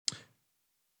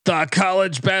The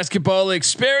college basketball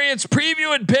experience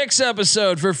preview and picks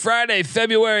episode for Friday,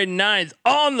 February 9th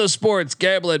on the Sports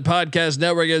Gambling Podcast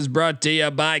Network is brought to you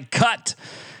by Cut.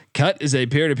 Cut is a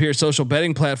peer-to-peer social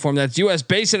betting platform that's US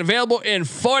based and available in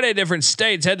 40 different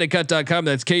states. Head to cut.com.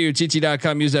 That's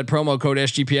KUTT.com. Use that promo code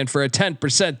SGPN for a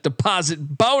 10%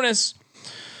 deposit bonus.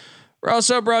 We're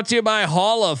also brought to you by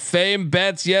Hall of Fame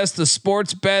Bets. Yes, the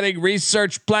sports betting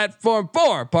research platform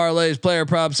for parlays, player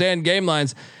props, and game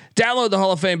lines. Download the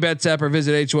Hall of Fame Bets app or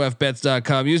visit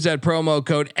HOFBets.com. Use that promo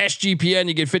code SGPN.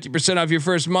 You get 50% off your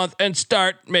first month and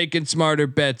start making smarter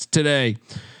bets today.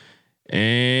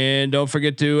 And don't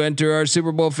forget to enter our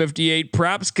Super Bowl 58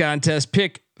 props contest.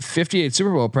 Pick 58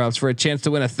 Super Bowl props for a chance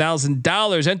to win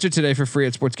 $1,000. Enter today for free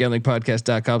at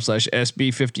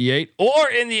sportsgamblingpodcast.com/SB58 or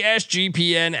in the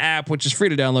SGPN app, which is free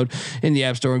to download in the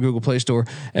App Store and Google Play Store.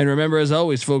 And remember, as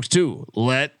always, folks, to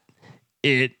let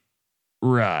it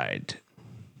ride.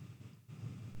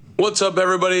 What's up,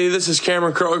 everybody? This is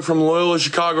Cameron Krog from Loyola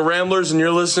Chicago Ramblers, and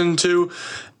you're listening to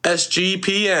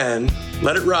SGPN.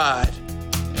 Let it ride.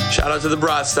 Shout out to the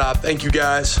Broad Stop. Thank you,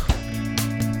 guys.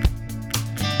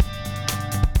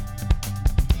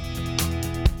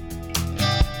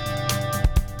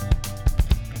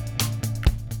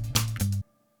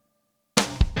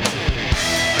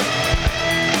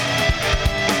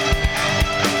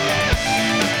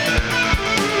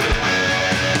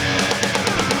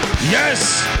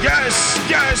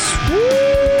 Yes. Woo!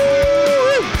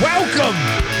 Welcome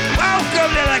to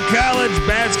the college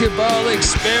basketball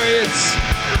experience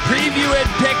preview and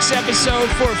picks episode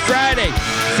for Friday,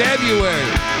 February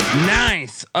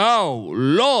 9th. Oh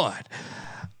Lord.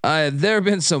 There have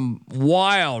been some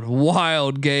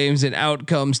wild games and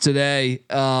outcomes today.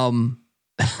 I'm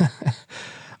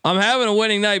having a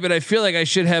winning night, but I feel like I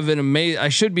should have I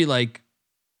should be like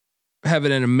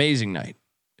having an amazing night.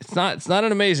 It's not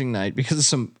an amazing night because of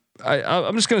some.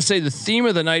 I'm just gonna say the theme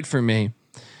of the night for me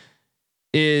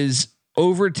is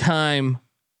overtime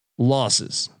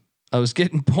losses. I was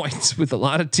getting points with a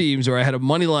lot of teams, or I had a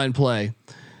money line play,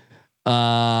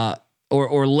 or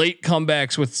late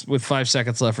comebacks with 5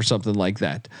 seconds left or something like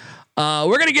that.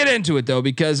 We're gonna get into it though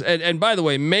because and by the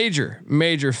way, major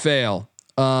fail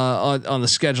on the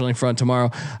scheduling front tomorrow.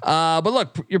 But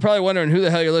look, you're probably wondering who the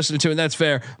hell you're listening to, and that's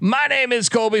fair. My name is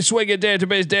Colby Swinging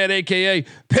Database Dad, aka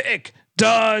Pick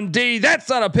Dundee. That's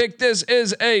not a pick. This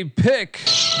is a pick.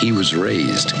 He was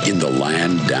raised in the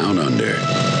land down under,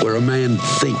 where a man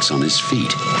thinks on his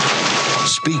feet,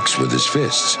 speaks with his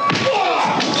fists,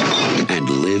 and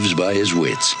lives by his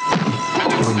wits.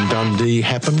 When Dundee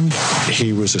happened,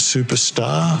 he was a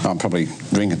superstar. I'm probably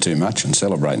drinking too much and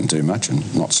celebrating too much and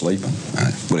not sleeping.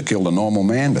 Would have killed a normal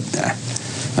man, but no,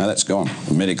 that's gone.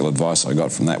 The medical advice I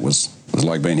got from that was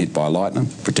like being hit by lightning.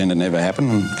 Pretend it never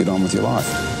happened and get on with your life.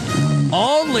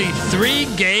 Only 3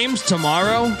 games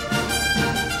tomorrow?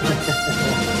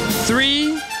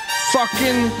 3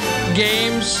 fucking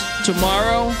games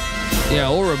tomorrow? Yeah,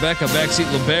 old Rebecca Backseat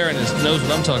LeBaron knows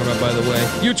what I'm talking about, by the way.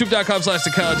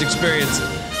 YouTube.com/the college experience.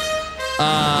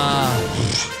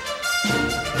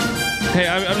 Hey,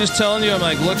 I'm just telling you, I'm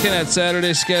like looking at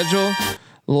Saturday's schedule.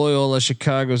 Loyola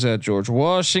Chicago's at George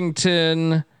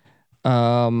Washington.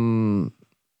 High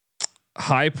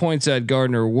Point's at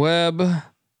Gardner Webb.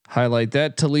 Highlight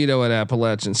that. Toledo at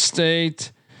Appalachian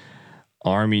State.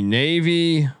 Army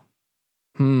Navy.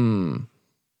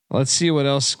 Let's see what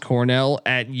else. Cornell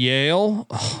at Yale.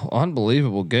 Oh,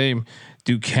 unbelievable game.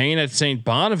 Duquesne at St.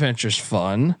 Bonaventure's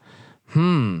fun.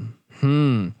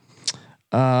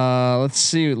 Let's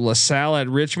see. LaSalle at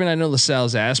Richmond. I know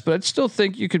LaSalle's ass, but I'd still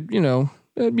think you could,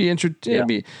 it'd be interesting. It'd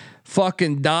be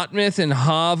fucking Dartmouth and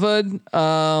Harvard.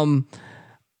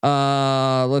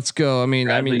 Let's go. I mean,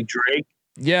 Drake.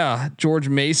 Yeah. George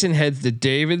Mason heads to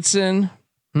Davidson.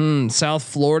 South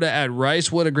Florida at Rice.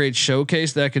 What a great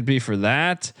showcase that could be for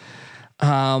that.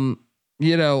 All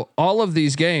of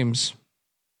these games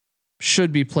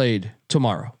should be played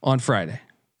tomorrow on Friday,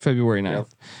 February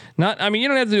 9th. Yep. You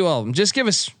don't have to do all of them. Just give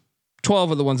us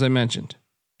 12 of the ones I mentioned.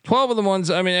 12 of the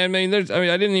ones. I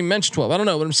didn't even mention 12. I don't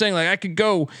know, but I'm saying like I could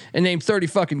go and name 30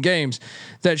 fucking games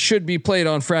that should be played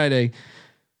on Friday.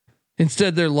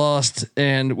 Instead, they're lost,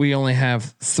 and we only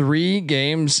have 3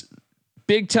 games.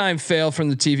 Big time fail from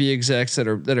the TV execs that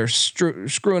are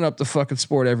screwing up the fucking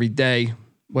sport every day,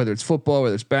 whether it's football,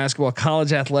 whether it's basketball.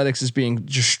 College athletics is being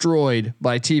destroyed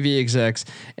by TV execs,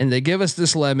 and they give us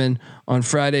this lemon on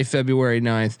Friday, February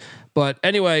 9th. But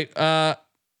anyway, I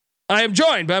am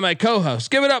joined by my co-host.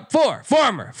 Give it up for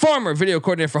former video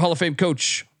coordinator for Hall of Fame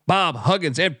coach Bob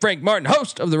Huggins and Frank Martin,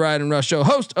 host of the Ryan and Rush Show,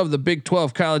 host of the Big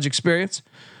 12 College Experience.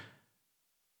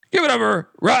 Give it over,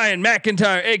 Ryan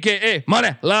McIntyre, aka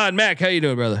Money Line Mac. How you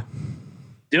doing, brother?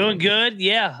 Doing good.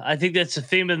 Yeah, I think that's the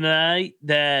theme of the night.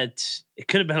 That it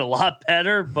could have been a lot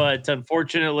better, but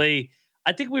unfortunately,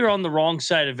 I think we were on the wrong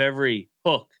side of every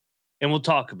hook, and we'll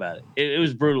talk about it. It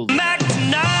was brutal. Mac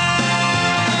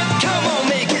tonight. Come on,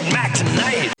 make it Mac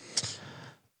tonight.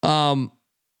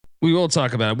 We will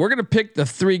talk about it. We're gonna pick the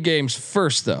 3 games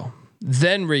first, though,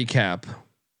 then recap.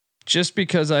 Just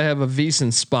because I have a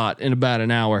VSiN spot in about an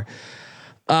hour.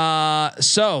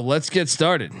 So let's get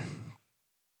started.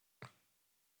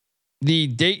 The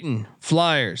Dayton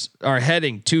Flyers are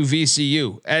heading to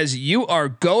VCU. As you are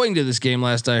going to this game,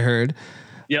 last I heard.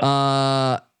 Yep.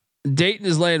 Dayton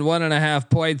is laying 1.5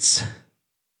 points.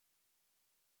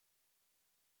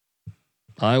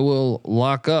 I will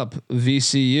lock up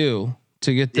VCU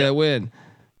to get that win.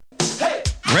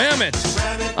 Ram it.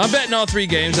 I'm betting all 3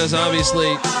 games. As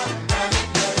obviously,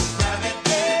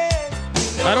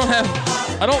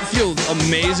 I don't feel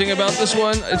amazing about this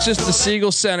one. It's just the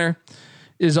Siegel Center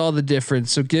is all the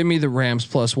difference. So give me the Rams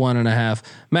plus 1.5.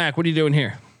 Mac, what are you doing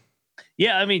here?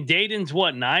 Yeah, I mean Dayton's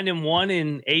 9-1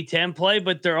 in A10 play,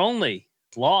 but their only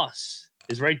loss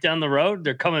is right down the road.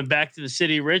 They're coming back to the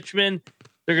city of Richmond.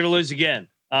 They're going to lose again.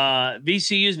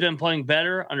 VCU's been playing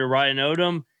better under Ryan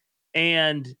Odom,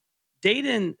 and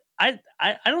Dayton. I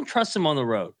don't trust them on the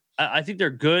road. I think they're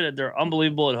good. They're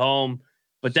unbelievable at home,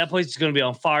 but that place is going to be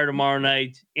on fire tomorrow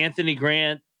night. Anthony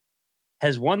Grant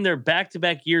has won their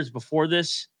back-to-back years before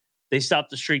this. They stop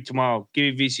the streak tomorrow.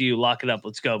 Give me VCU. Lock it up.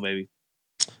 Let's go, baby.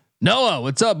 Noah,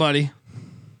 what's up, buddy?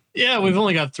 Yeah, we've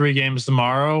only got 3 games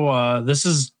tomorrow. This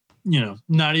is,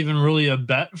 not even really a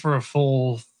bet for a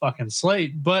full fucking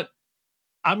slate, but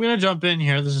I'm going to jump in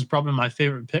here. This is probably my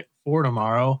favorite pick for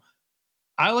tomorrow.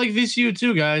 I like VCU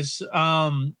too, guys.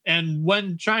 And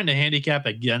when trying to handicap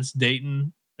against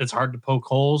Dayton, it's hard to poke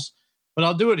holes, but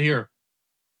I'll do it here.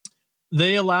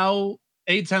 They allow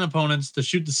A10 opponents to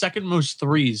shoot the second most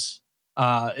threes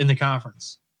in the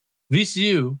conference.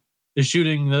 VCU is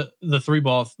shooting the 3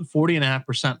 ball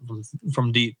 40.5%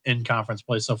 from deep in conference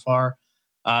play so far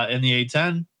in the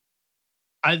A10.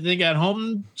 I think at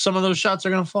home, some of those shots are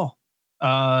going to fall.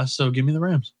 So give me the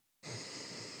Rams.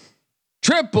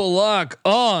 Triple lock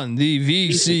on the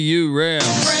VCU Rams.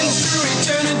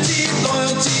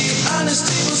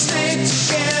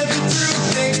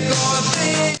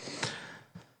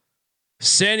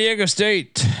 San Diego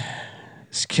State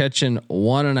is catching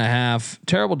 1.5.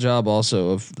 Terrible job also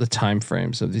of the time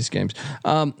frames of these games.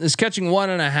 Is catching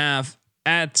 1.5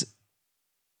 at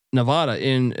Nevada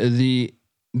in the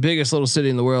biggest little city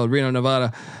in the world, Reno,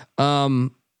 Nevada.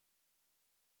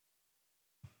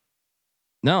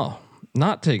 No,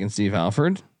 not taking Steve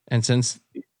Alford. And since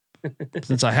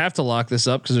I have to lock this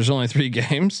up because there's only 3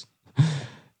 games,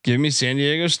 give me San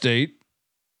Diego State.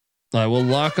 I will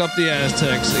lock up the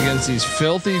Aztecs against these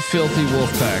filthy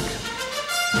Wolfpack.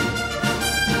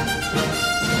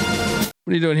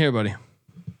 What are you doing here, buddy?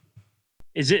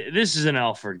 This is an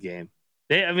Alford game.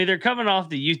 They're coming off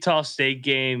the Utah State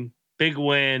game, big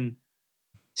win.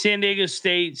 San Diego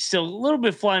State still a little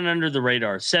bit flying under the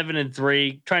radar,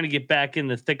 7-3, trying to get back in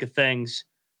the thick of things.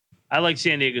 I like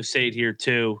San Diego State here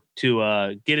too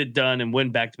to get it done and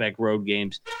win back-to-back road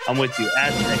games. I'm with you.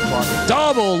 Aztec lock.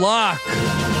 Double lock.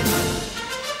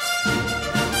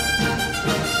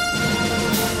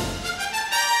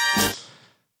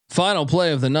 Final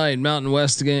play of the night, Mountain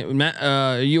West game. Matt,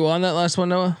 are you on that last one,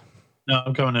 Noah? No,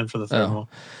 I'm coming in for the third one.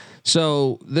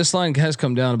 So this line has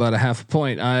come down about 0.5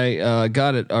 point. I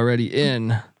got it already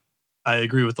in. I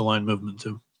agree with the line movement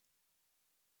too.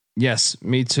 Yes,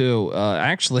 me too. I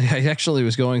actually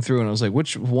was going through and I was like,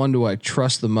 which one do I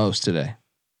trust the most today?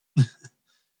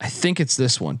 I think it's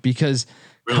this one because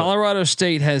Colorado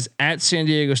State has at San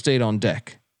Diego State on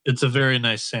deck. It's a very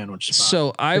nice sandwich spot.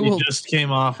 So just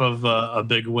came off of a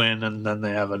big win, and then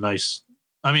they have a nice.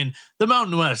 I mean, the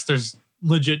Mountain West. There's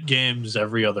legit games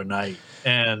every other night,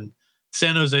 and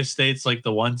San Jose State's like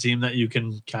the one team that you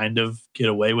can kind of get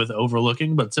away with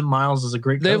overlooking. But Tim Miles is a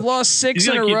great coach. They've lost 6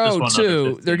 in a row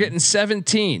too. They're getting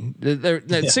 17. They're at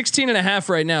 16.5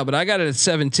 right now, but I got it at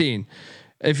 17.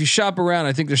 If you shop around,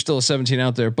 I think there's still a 17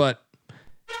 out there. But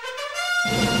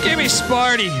give me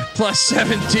Sparty plus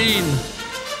 17.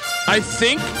 I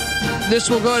think this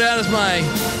will go down as my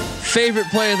favorite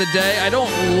play of the day. I don't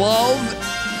love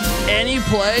any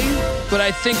play, but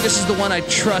I think this is the one I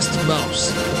trust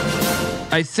most.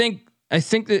 I think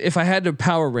that if I had to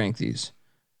power rank these,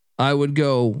 I would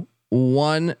go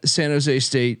 1 San Jose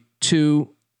State, 2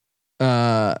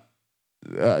 San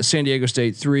Diego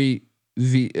State, 3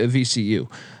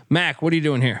 VCU. Mac, what are you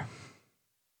doing here?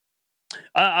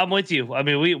 I'm with you. I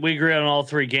mean, we agree on all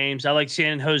three games. I like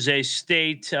San Jose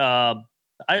State.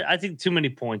 I think too many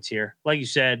points here. Like you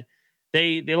said,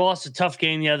 they lost a tough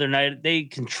game the other night. They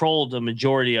controlled the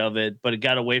majority of it, but it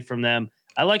got away from them.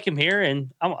 I like him here,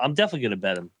 and I'm definitely going to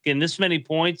bet him. Getting this many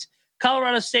points.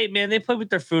 Colorado State, man, they play with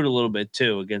their food a little bit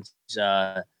too against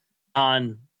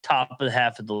on top of the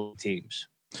half of the teams.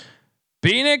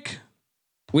 Beanick,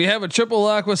 we have a triple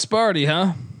lock with Sparty,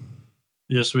 huh?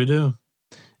 Yes, we do.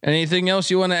 Anything else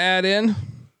you want to add in?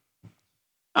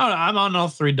 I don't know, I'm on all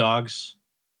three dogs.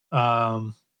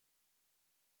 That's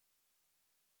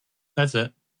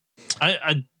it.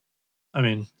 I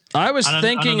mean, I was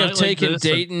thinking of taking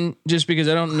Dayton just because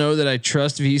I don't know that I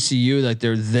trust VCU, like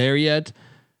they're there yet.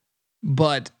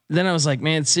 But then I was like,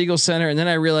 man, Siegel Center. And then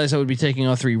I realized I would be taking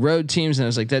all three road teams. And I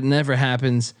was like, that never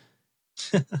happens.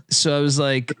 So I was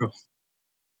like,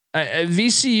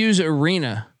 VCU's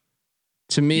arena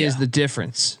to me is the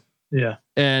difference. Yeah.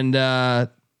 And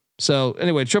so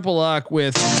anyway, triple lock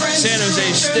with San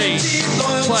Jose State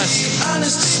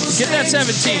plus. Get that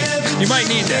 17. You might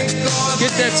need that.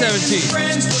 Get that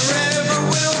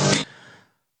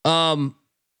 17.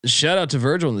 Shout out to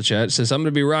Virgil in the chat. It says, I'm going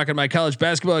to be rocking my college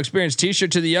basketball experience t-shirt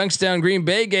to the Youngstown Green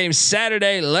Bay game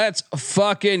Saturday. Let's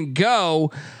fucking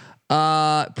go.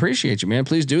 Appreciate you, man.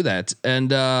 Please do that.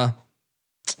 And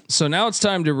so now it's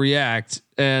time to react.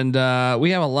 And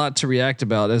we have a lot to react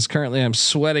about as currently I'm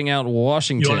sweating out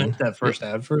Washington. You want to hit that first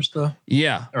ad first though?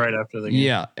 Yeah. Right after the game.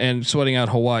 Yeah. And sweating out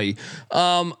Hawaii.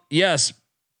 Yes.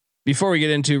 Before we get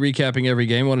into recapping every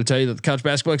game, I want to tell you that the college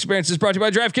basketball experience is brought to you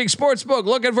by DraftKings Sportsbook.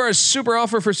 Looking for a super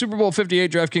offer for Super Bowl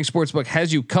 58? DraftKings Sportsbook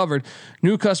has you covered.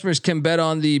 New customers can bet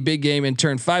on the big game and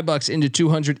turn $5 into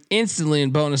 $200 instantly in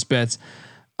bonus bets.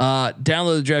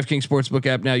 Download the DraftKings Sportsbook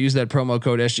app now. Use that promo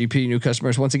code SGP. New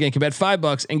customers once again can bet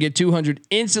 $5 and get $200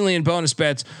 instantly in bonus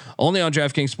bets. Only on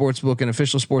DraftKings Sportsbook, an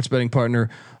official sports betting partner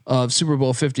of Super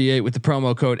Bowl 58 with the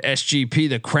promo code SGP.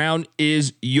 The crown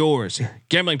is yours.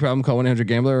 Gambling problem? Call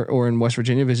 1-800-GAMBLER, or in West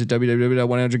Virginia, visit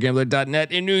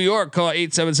www.100gambler.net. In New York, call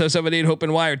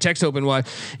 877-78-HOPE-NY or text HOPE-NY.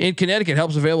 In Connecticut,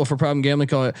 help's available for problem gambling.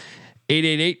 Call it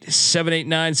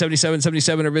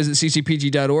 888-789-7777 or visit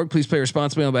ccpg.org. Please play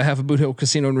responsibly on behalf of Boot Hill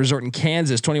Casino and Resort in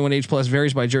Kansas. 21 age plus,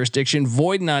 varies by jurisdiction.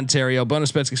 Void in Ontario.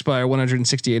 Bonus bets expire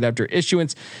 168 after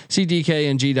issuance. See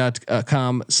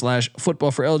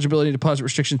dkng.com/football for eligibility, deposit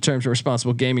restriction, terms, and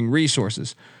responsible gaming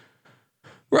resources.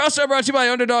 We're also brought to you by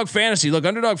Underdog Fantasy. Look,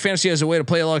 Underdog Fantasy has a way to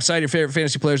play alongside your favorite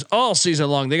fantasy players all season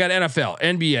long. They got NFL,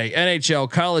 NBA,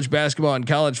 NHL, college basketball, and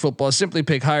college football. Simply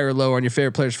pick higher or lower on your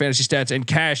favorite players' fantasy stats and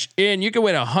cash in. You can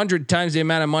win 100 times the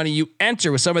amount of money you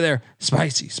enter with some of their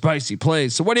spicy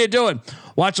plays. So what are you doing?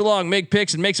 Watch along, make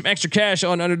picks, and make some extra cash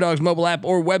on Underdog's mobile app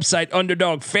or website,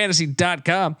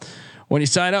 underdogfantasy.com. When you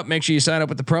sign up, make sure you sign up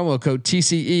with the promo code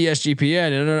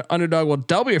TCESGPN, and Underdog will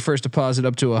double your first deposit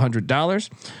up to $100.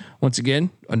 Once again,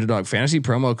 Underdog Fantasy,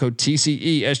 promo code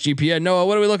TCESGPN. Noah,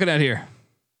 what are we looking at here?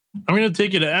 I'm going to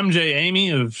take you to MJ Amy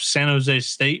of San Jose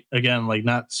State. Again, like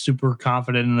not super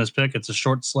confident in this pick. It's a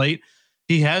short slate.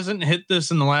 He hasn't hit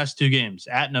this in the last two games,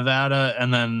 at Nevada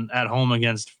and then at home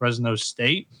against Fresno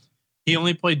State. He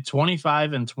only played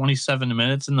 25 and 27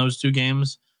 minutes in those two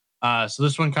games. So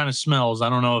this one kind of smells. I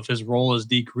don't know if his role is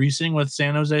decreasing with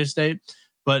San Jose State,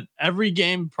 but every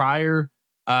game prior,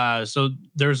 so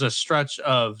there's a stretch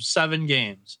of 7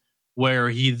 games where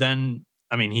he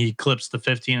clips the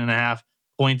 15.5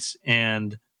 points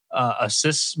and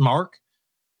assists mark.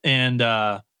 And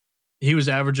he was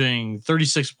averaging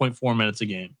 36.4 minutes a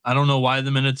game. I don't know why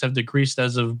the minutes have decreased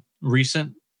as of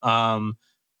recent.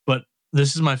 But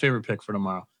this is my favorite pick for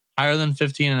tomorrow. Higher than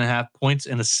 15.5 points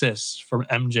and assists from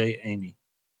MJ Amy,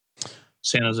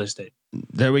 San Jose State.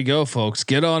 There we go, folks.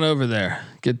 Get on over there.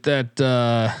 Get that.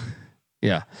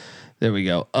 Yeah, there we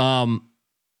go.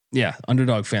 Yeah,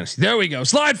 Underdog Fantasy. There we go.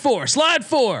 Slide four. Shout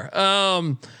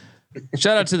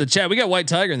out to the chat. We got White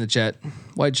Tiger in the chat.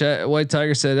 White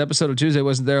Tiger said episode of Tuesday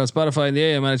wasn't there on Spotify in the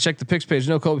AM. I checked the picks page.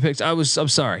 No Kobe picks. I'm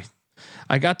sorry.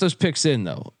 I got those picks in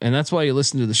though, and that's why you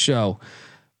listen to the show.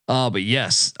 But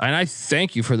yes, and I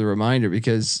thank you for the reminder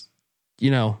because,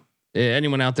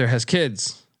 anyone out there has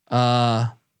kids.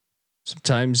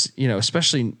 Sometimes,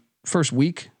 especially first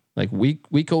week, like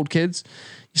week old kids,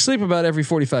 you sleep about every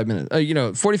 45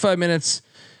 minutes. 45 minutes,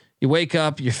 you wake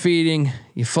up, you're feeding,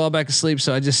 you fall back asleep.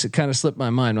 So I just kind of slipped my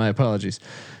mind. My apologies.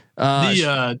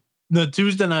 The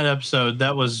Tuesday night episode,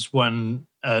 that was when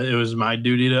it was my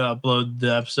duty to upload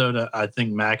the episode. I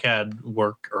think Mac had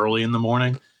work early in the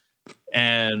morning.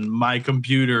 And my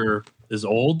computer is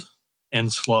old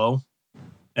and slow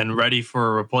and ready for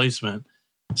a replacement.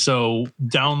 So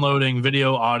downloading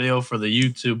video, audio for the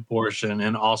YouTube portion,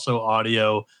 and also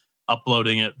audio,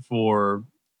 uploading it for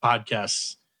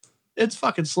podcasts. It's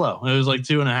fucking slow. It was like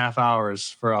 2.5 hours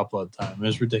for upload time. It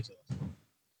was ridiculous.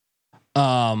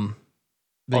 But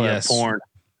yes, porn.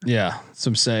 yeah, that's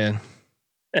what I'm saying.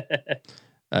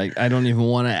 I don't even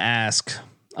want to ask.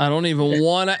 I don't even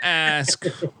want to ask.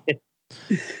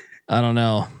 I don't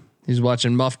know. He's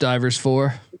watching Muff Divers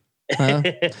 4. Huh?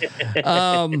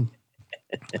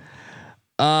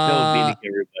 No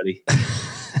beating everybody.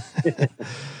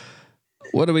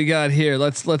 What do we got here?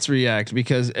 Let's react,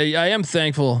 because I am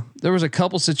thankful. There was a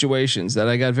couple situations that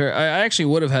I got I actually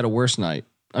would have had a worse night.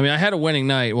 I mean, I had a winning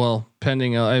night. Well,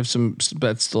 pending, I have some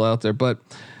bets still out there, but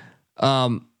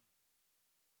I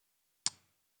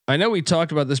know we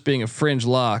talked about this being a fringe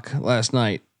lock last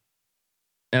night,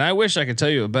 and I wish I could tell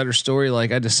you a better story.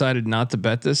 Like, I decided not to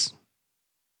bet this.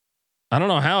 I don't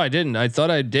know how I didn't. I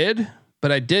thought I did, but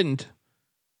I didn't.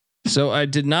 So I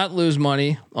did not lose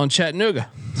money on Chattanooga.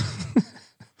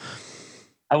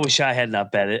 I wish I had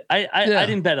not bet it. I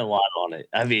didn't bet a lot on it.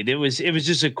 I mean, it was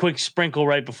just a quick sprinkle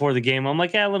right before the game. I'm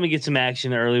like, let me get some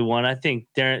action early one. I think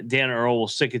Dan Earl will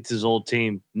stick it to his old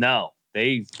team. No,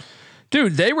 they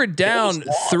were down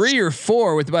 3 or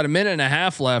 4 with about a minute and a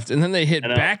half left, and then they hit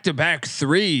back-to-back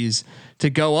threes to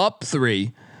go up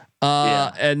 3.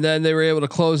 And then they were able to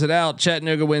close it out.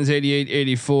 Chattanooga wins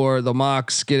 88-84. The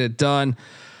Mocs get it done.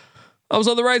 I was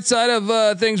on the right side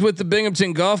of things with the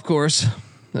Binghamton Golf Course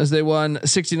as they won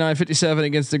 69-57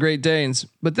 against the Great Danes.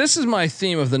 But this is my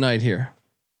theme of the night here.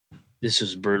 This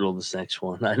is brutal. This next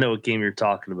one. I know what game you're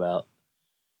talking about.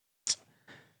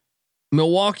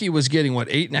 Milwaukee was getting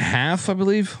 8.5, I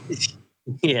believe.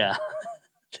 Yeah.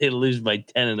 They lose by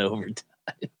 10 in overtime.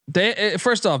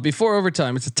 First off, before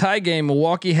overtime, it's a tie game.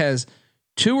 Milwaukee has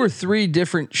 2 or 3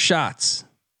 different shots.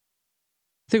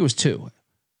 I think it was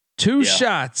 2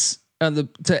 shots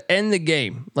to end the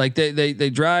game. Like they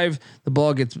drive, the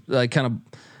ball gets like kind of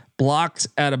blocked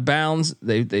out of bounds.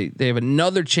 They have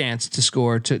another chance to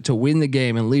score to win the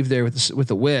game and leave there with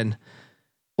the win,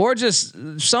 or just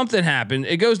something happened.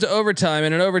 It goes to overtime,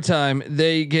 and in overtime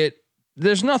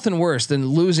there's nothing worse than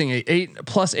losing a 8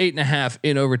 plus 8.5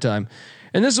 in overtime.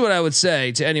 And this is what I would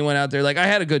say to anyone out there. Like, I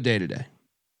had a good day today.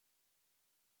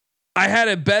 I had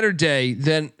a better day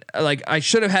than, like, I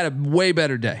should have had a way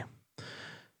better day.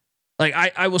 Like,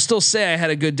 I will still say I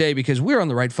had a good day because we're on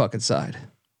the right fucking side.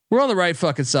 We're on the right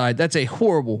fucking side. That's a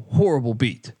horrible, horrible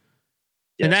beat.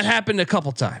 Yes. And that happened a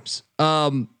couple times.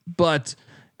 But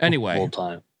anyway, full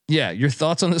time. Yeah. Your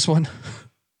thoughts on this one?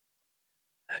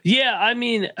 Yeah, I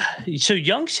mean, so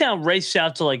Youngstown raced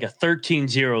out to like a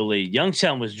 13-0 lead.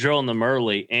 Youngstown was drilling them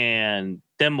early, and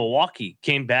then Milwaukee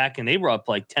came back and they were up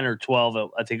like 10 or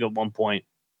 12, I think, at one point.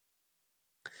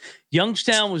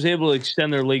 Youngstown was able to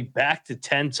extend their lead back to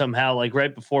 10 somehow, like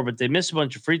right before, but they missed a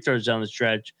bunch of free throws down the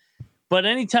stretch. But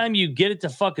anytime you get it to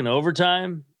fucking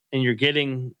overtime and you're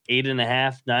getting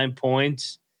 8.5, 9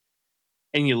 points,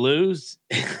 and you lose,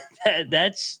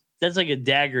 that's like a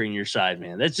dagger in your side,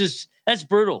 man. That's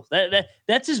brutal.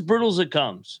 That's as brutal as it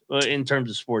comes in terms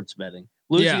of sports betting.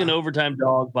 Losing an overtime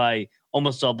dog by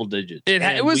almost double digits.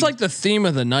 It was like the theme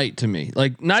of the night to me.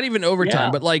 Like, not even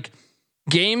overtime, but like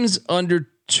games under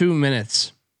 2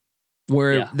 minutes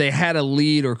where they had a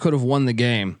lead or could have won the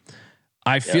game.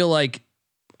 I feel like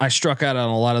I struck out on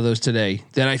a lot of those today.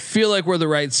 That I feel like we're the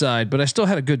right side, but I still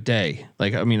had a good day.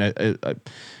 Like, I mean, I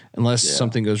unless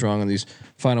something goes wrong on these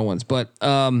final ones, but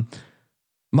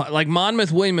like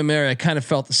Monmouth, William & Mary, I kind of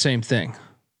felt the same thing.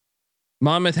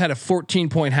 Monmouth had a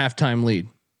 14-point halftime lead.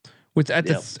 At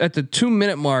the 2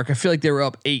 minute mark, I feel like they were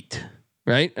up 8,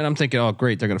 right? And I'm thinking, oh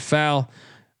great, they're gonna foul.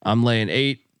 I'm laying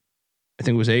 8. I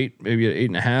think it was 8, maybe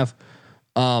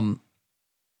 8.5.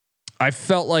 I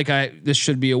felt like this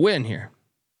should be a win here.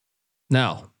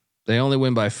 No, they only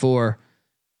win by 4.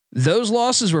 Those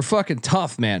losses were fucking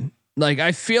tough, man. Like,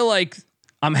 I feel like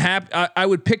I'm happy. I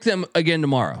would pick them again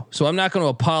tomorrow. So I'm not going to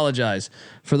apologize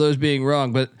for those being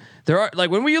wrong. But there are, like,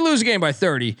 when you lose a game by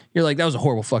 30, you're like, that was a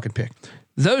horrible fucking pick.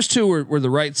 Those two were the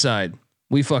right side.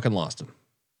 We fucking lost them.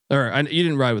 Or you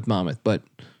didn't ride with Monmouth, but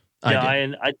I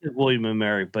did William &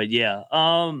 Mary. But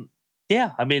I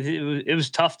mean, it was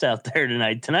tough out there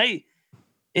tonight.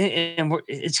 And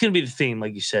it's going to be the theme,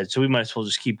 like you said. So we might as well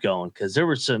just keep going because there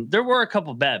were a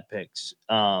couple bad picks.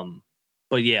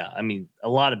 But yeah, I mean, a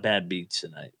lot of bad beats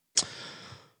tonight.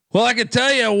 Well, I can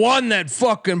tell you one that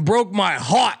fucking broke my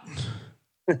heart.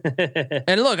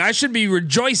 And look, I should be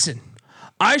rejoicing.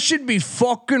 I should be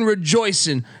fucking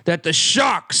rejoicing that the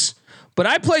Sharks, but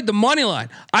I played the money line.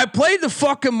 I played the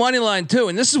fucking money line too.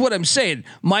 And this is what I'm saying.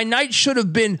 My night should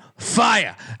have been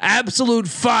fire, absolute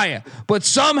fire. But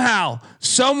somehow,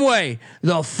 some way,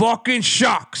 the fucking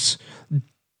Sharks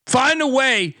find a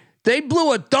way. They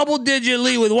blew a double-digit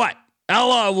lead with what?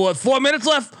 What? 4 minutes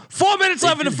left. 4 minutes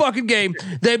left in the fucking game.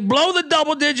 They blow the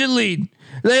double-digit lead.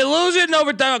 They lose it in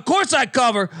overtime. Of course, I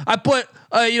cover. I put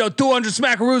 200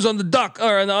 smackaroos on the Duck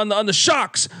or on the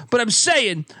Sharks. But I'm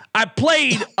saying I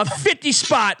played a 50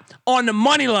 spot on the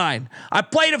money line. I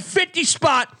played a 50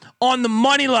 spot on the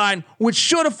money line, which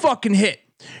should have fucking hit.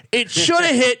 It should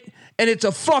have hit, and it's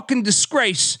a fucking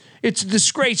disgrace. It's a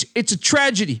disgrace. It's a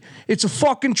tragedy. It's a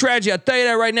fucking tragedy. I'll tell you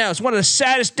that right now. It's one of the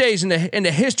saddest days in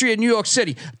the history of New York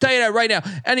City. I'll tell you that right now.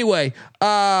 Anyway,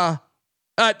 the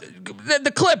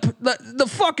clip, the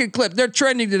fucking clip, they're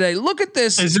trending today. Look at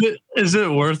this. Is it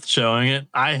worth showing it?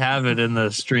 I have it in the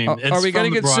stream. Are we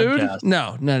going to get sued?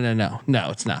 No,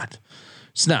 it's not.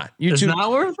 It's not. YouTube, it's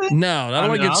not worth it? No, I don't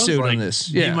want to get sued on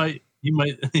this. Yeah. You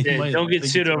might don't get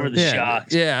sued over the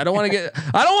Sharks. Yeah, I don't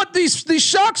want these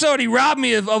Sharks already robbed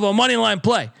me of a money line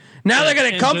play. Now they're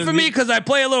gonna come for me because I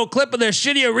play a little clip of their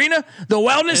shitty arena, the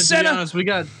wellness center. To be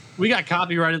honest, we got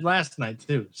copyrighted last night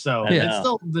too, so it's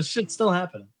still the shit's still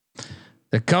happening.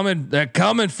 They're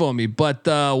coming for me. But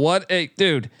what a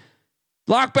dude.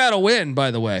 Lock battle win, by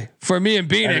the way, for me and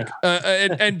Beanick.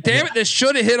 And damn it, this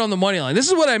should have hit on the money line. This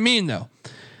is what I mean, though.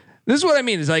 This is what I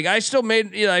mean. Is like I still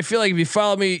made. I feel like if you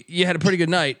follow me, you had a pretty good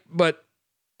night. But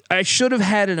I should have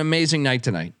had an amazing night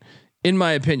tonight, in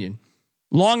my opinion.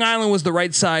 Long Island was the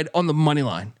right side on the money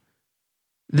line.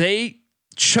 They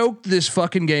choked this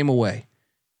fucking game away.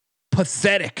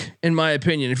 Pathetic, in my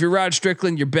opinion. If you're Rod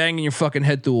Strickland, you're banging your fucking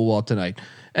head through a wall tonight.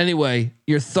 Anyway,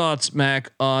 your thoughts,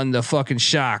 Mac, on the fucking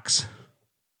Sharks?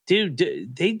 Dude,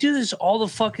 they do this all the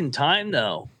fucking time,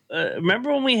 though.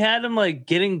 Remember when we had them like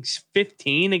getting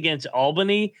 15 against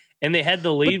Albany, and they had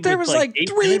the lead? But there was like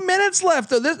 3 minutes left.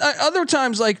 Though other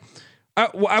times, like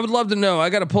I would love to know. I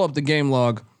got to pull up the game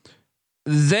log.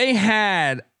 They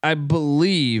had, I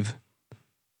believe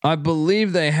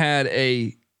they had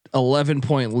a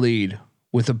 11-point lead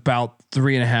with about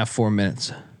 3.5, 4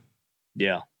 minutes.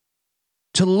 Yeah.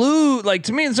 To lose, like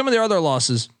to me, in some of their other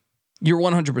losses, you're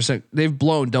 100%. They've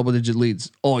blown double-digit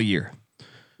leads all year.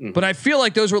 Mm-hmm. But I feel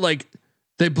like those were like,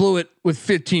 they blew it with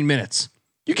 15 minutes.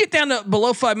 You get down to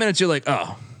below 5 minutes, you're like,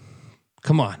 oh,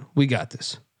 come on, we got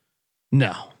this.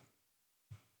 No.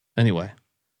 Anyway.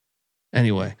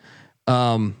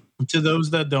 To those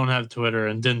that don't have Twitter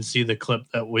and didn't see the clip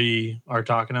that we are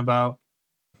talking about,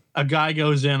 a guy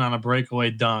goes in on a breakaway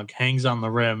dunk, hangs on the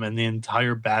rim, and the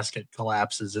entire basket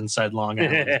collapses inside Long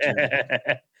Island.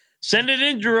 Send it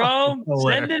in, Jerome.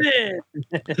 Send it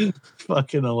in.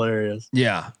 Fucking hilarious.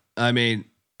 Yeah. I mean,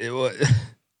 it was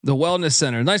the wellness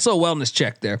center. Nice little wellness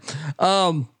check there.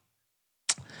 So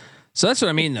that's what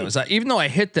I mean, though. Is even though I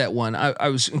hit that one, I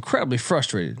was incredibly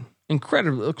frustrated.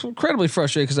 Incredibly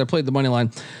frustrated because I played the money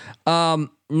line.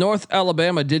 North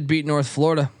Alabama did beat North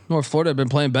Florida. North Florida had been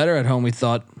playing better at home, we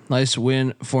thought. Nice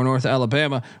win for North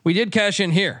Alabama. We did cash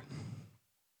in here.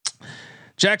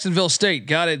 Jacksonville State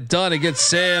got it done against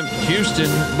Sam Houston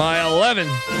by 11.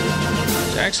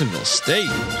 Jacksonville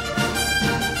State.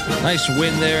 Nice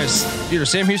win there.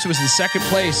 Sam Houston was in second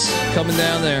place coming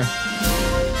down there.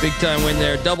 Big time win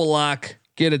there. Double lock.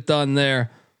 Get it done there.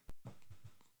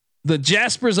 The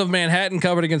Jaspers of Manhattan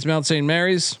covered against Mount St.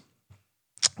 Mary's.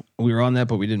 We were on that,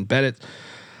 but we didn't bet it.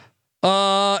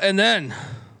 And then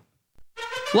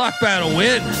lock battle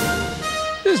win.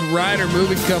 This Ryder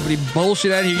Moving Company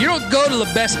bullshit out here. You don't go to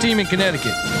the best team in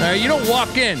Connecticut. All right, you don't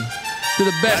walk in to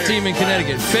the best team in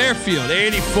Connecticut. Fairfield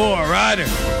 84, Ryder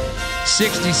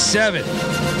 67.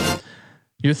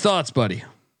 Your thoughts, buddy?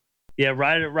 Yeah,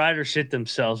 Ryder shit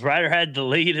themselves. Ryder had the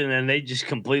lead, and then they just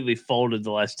completely folded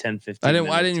the last 10, 15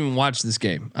 I didn't even watch this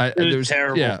game. It was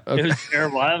terrible. Yeah, okay. It was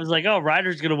terrible. I was like, oh,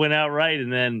 Ryder's going to win outright,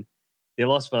 and then they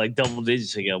lost by like double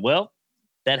digits. I go, well,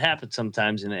 that happens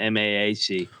sometimes in the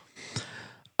MAAC.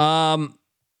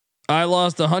 I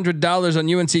lost $100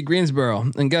 on UNC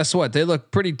Greensboro, and guess what? They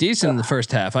looked pretty decent in the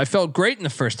first half. I felt great in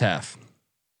the first half.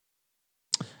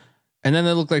 And then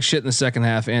they looked like shit in the second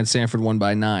half, and Sanford won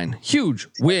by 9. Huge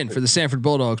win for the Sanford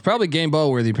Bulldogs. Probably game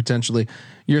ball worthy potentially.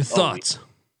 Your thoughts?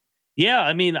 Yeah,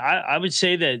 I mean, I would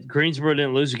say that Greensboro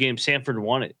didn't lose the game. Sanford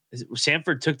won it.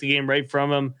 Sanford took the game right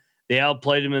from them. They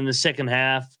outplayed them in the second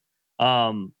half.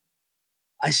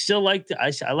 I still liked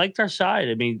I liked our side.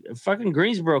 I mean, fucking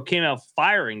Greensboro came out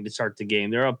firing to start the game.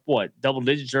 They're up double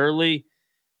digits early,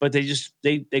 but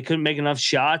they couldn't make enough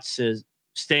shots to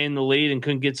stay in the lead and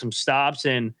couldn't get some stops.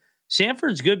 And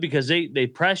Sanford's good because they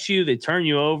press you, they turn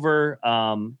you over.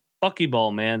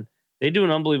 Buckyball, man. They do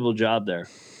an unbelievable job there.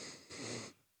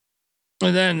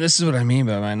 And then this is what I mean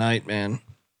by my night, man.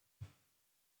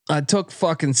 I took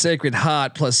fucking Sacred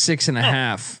Hot plus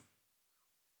 6.5.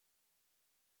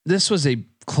 This was a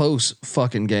close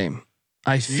fucking game.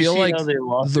 I feel like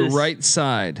the right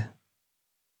side.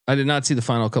 I did not see the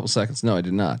final couple seconds. No, I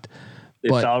did not. They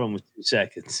fouled him with 2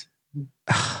 seconds.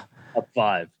 Up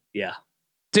 5. Yeah.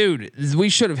 Dude, we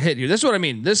should have hit here. This is what I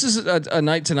mean. This is a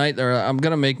night tonight. I'm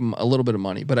gonna make a little bit of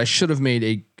money, but I should have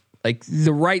made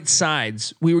the right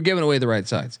sides. We were giving away the right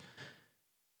sides.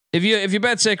 If you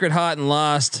bet Sacred Hot and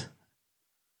lost,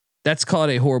 that's called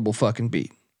a horrible fucking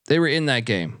beat. They were in that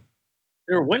game.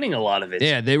 They were winning a lot of it.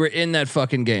 Yeah, they were in that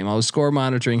fucking game. I was score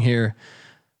monitoring here.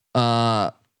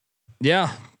 Yeah,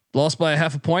 lost by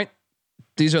 0.5 point.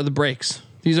 These are the breaks.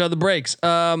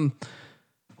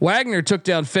 Wagner took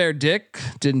down Fair Dick.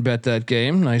 Didn't bet that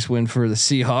game. Nice win for the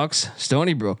Seahawks.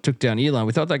 Stony Brook took down Elon.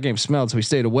 We thought that game smelled, so we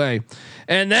stayed away.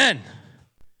 And then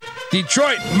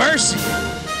Detroit Mercy.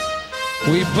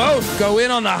 We both go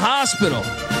in on the hospital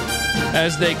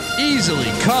as they easily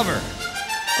cover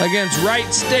against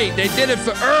Wright State. They did it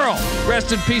for Earl.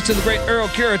 Rest in peace to the great Earl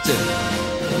Curative.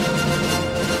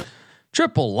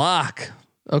 Triple lock.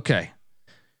 Okay.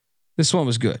 This one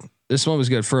was good.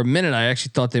 For a minute, I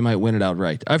actually thought they might win it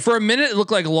outright. For a minute, it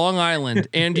looked like Long Island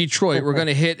and Detroit were going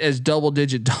to hit as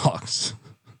double-digit dogs.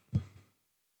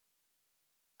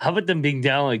 How about them being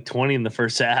down like 20 in the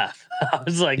first half? I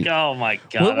was like, oh my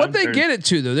God. What they get it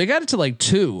to though? They got it to like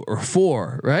 2 or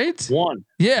 4, right? 1.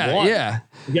 Yeah, 1. yeah.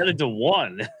 You got it to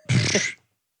 1.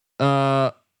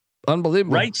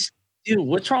 Unbelievable. Right, dude.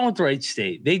 What's wrong with Wright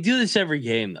State? They do this every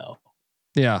game though.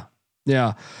 Yeah.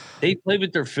 They play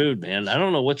with their food, man. I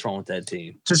don't know what's wrong with that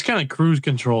team. Just kind of cruise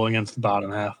control against the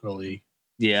bottom half of the league.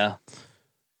 Yeah.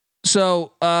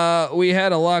 So we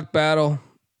had a lock battle.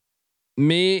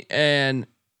 Me and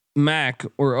Mac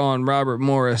were on Robert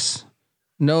Morris.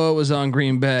 Noah was on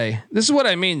Green Bay. This is what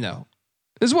I mean, though.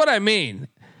 They're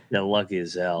lucky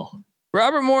as hell.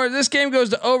 Robert Morris, this game goes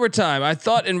to overtime. I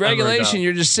thought in regulation,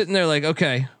 you're just sitting there like,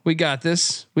 okay, we got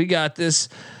this. In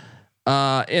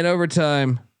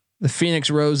overtime, the Phoenix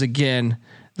rose again.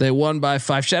 They won by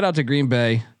 5. Shout out to Green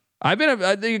Bay.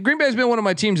 Green Bay has been one of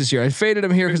my teams this year. I faded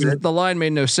them here because the line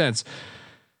made no sense.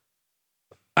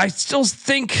 I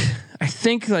think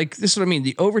like this is what I mean.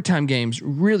 The overtime games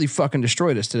really fucking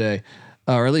destroyed us today,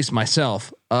 or at least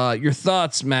myself. Your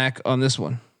thoughts, Mac, on this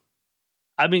one?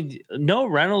 I mean, Noah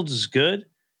Reynolds is good.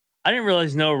 I didn't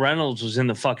realize Noah Reynolds was in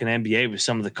the fucking NBA with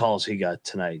some of the calls he got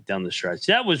tonight down the stretch.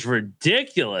 That was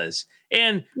ridiculous.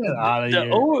 And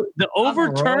the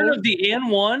overturn of the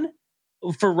N1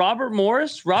 for Robert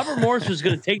Morris. Robert Morris was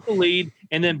going to take the lead,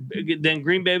 and then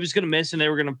Green Bay was going to miss, and they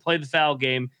were going to play the foul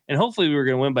game, and hopefully we were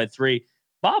going to win by 3.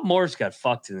 Bob Morris got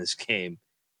fucked in this game.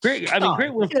 Great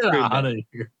win for Green Bay.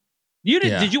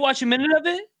 Did you watch a minute of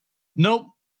it? Nope.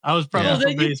 I was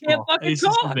probably baseball.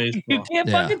 You can't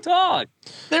fucking talk.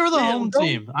 They were the home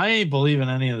team. I ain't believing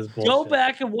any of this bullshit. Go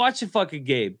back and watch the fucking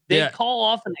game. They call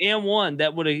off an and-1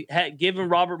 that would have given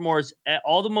Robert Morris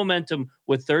all the momentum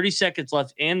with 30 seconds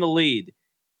left and the lead.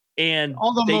 And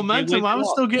all the momentum, I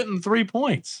was still getting 3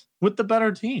 points with the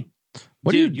better team.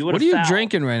 What are you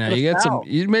drinking right now?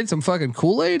 You made some fucking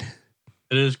Kool-Aid?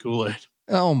 It is Kool-Aid.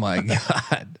 Oh my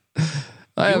God.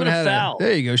 I haven't had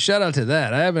there you go. Shout out to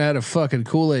that. I haven't had a fucking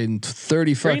Kool-Aid in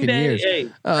 30 fucking years. Hey,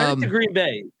 credit to Green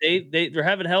Bay. They're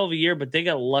having a hell of a year, but they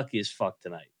got lucky as fuck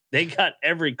tonight. They got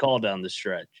every call down the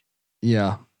stretch.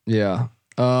 Yeah.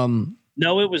 No,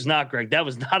 it was not, Greg. That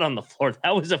was not on the floor.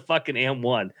 That was a fucking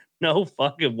and-1. No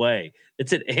fucking way.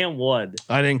 It's an and-1.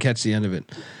 I didn't catch the end of it.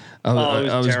 It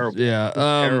was terrible. Yeah.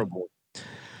 Terrible.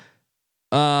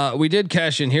 We did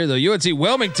cash in here though. UNC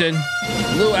Wilmington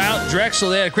blew out Drexel.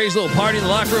 They had a crazy little party in the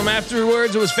locker room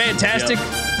afterwards. It was fantastic. Yep.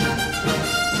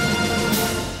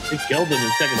 They killed them in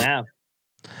the second half.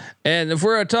 And if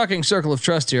we're talking circle of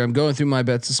trust here, I'm going through my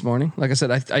bets this morning. Like I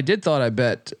said, I thought I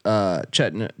bet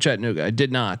Chattanooga. I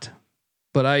did not,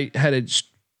 but I had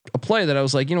a play that I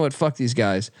was like, you know what, fuck these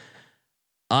guys.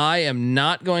 I am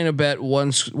not going to bet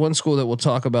one school that we'll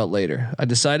talk about later. I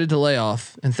decided to lay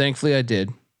off, and thankfully I did.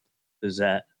 Is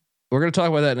that? We're going to talk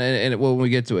about that when we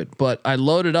get to it. But I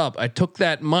loaded up. I took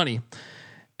that money,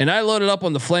 and I loaded up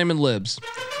on the Flamin' Libs,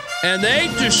 and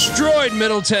they destroyed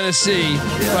Middle Tennessee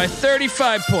by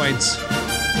 35 points.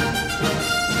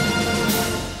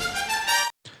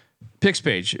 Picks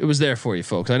page. It was there for you,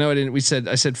 folks. I know I didn't.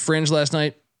 I said fringe last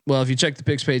night. Well, if you check the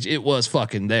picks page, it was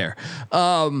fucking there.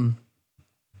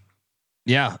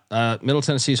 Middle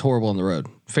Tennessee is horrible on the road.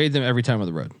 Fade them every time on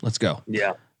the road. Let's go.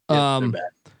 Yeah.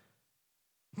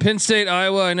 Penn State,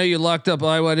 Iowa. I know you locked up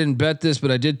Iowa. I didn't bet this,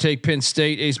 but I did take Penn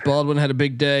State. Ace Baldwin had a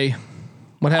big day.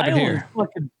 What happened Iowa here?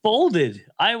 fucking folded.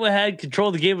 Iowa had control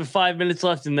of the game with 5 minutes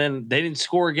left, and then they didn't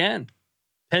score again.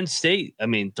 Penn State, I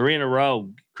mean, 3 in a row.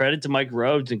 Credit to Mike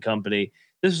Rhodes and company.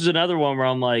 This was another one where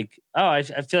I'm like, oh, I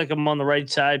feel like I'm on the right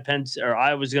side.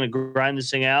 Iowa's going to grind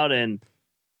this thing out, and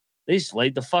they just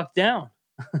laid the fuck down.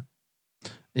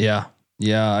 Yeah.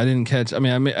 I didn't catch. I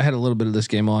mean, I had a little bit of this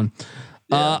game on.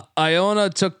 Yeah. Iona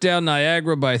took down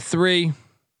Niagara by 3.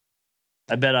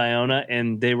 I bet Iona,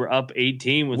 and they were up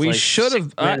 18. With we should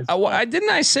have. I didn't.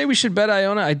 I say we should bet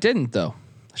Iona. I didn't though.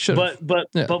 Should.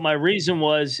 But my reason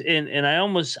was, and I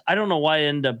don't know why I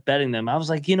ended up betting them. I was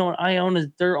like, you know what,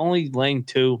 Iona, they're only laying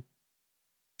 2.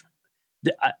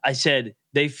 I said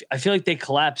I feel like they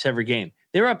collapse every game.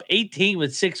 They were up 18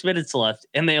 with 6 minutes left,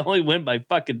 and they only win by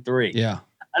fucking 3. Yeah,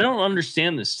 I don't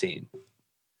understand this team.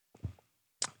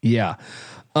 Yeah.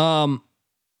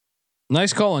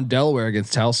 Nice call on Delaware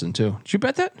against Towson too. Did you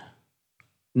bet that?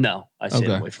 No, I stayed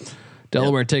away from it.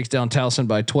 Delaware takes down Towson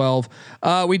by 12.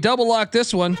 We double locked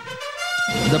this one.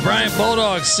 The Bryant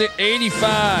Bulldogs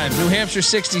 85, New Hampshire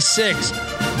 66.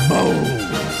 Boom.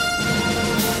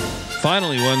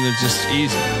 Finally one that's just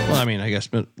easy. Well, I mean, I guess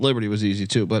Liberty was easy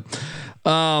too, but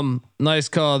nice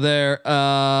call there.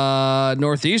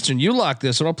 Northeastern, you locked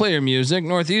this one. I'll play your music.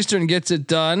 Northeastern gets it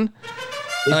done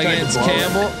against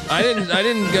Campbell. I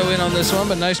didn't go in on this one,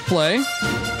 but nice play.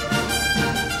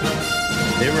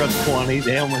 They were up 20.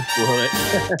 They almost blew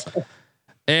it.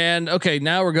 And okay,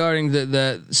 now regarding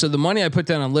the money I put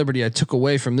down on Liberty, I took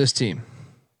away from this team.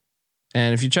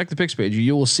 And if you check the picks page,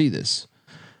 you will see this.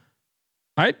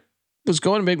 I was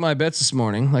going to make my bets this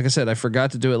morning. Like I said, I forgot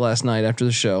to do it last night after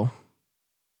the show.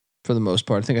 For the most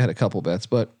part, I think I had a couple bets,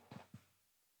 but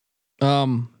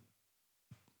I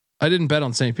didn't bet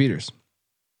on St. Peter's.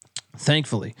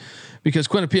 Thankfully, because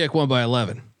Quinnipiac won by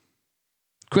 11.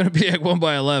 Quinnipiac won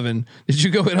by 11. Did you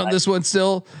go in on this one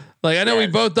still? Like, I know we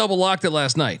both double locked it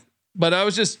last night, but I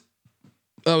was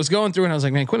going through and I was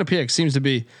like, man, Quinnipiac seems to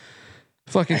be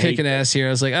fucking kicking ass here. I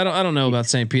was like, I don't know about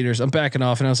St. Peter's. I'm backing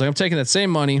off. And I was like, I'm taking that same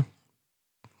money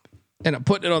and I'm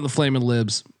putting it on the Flamin'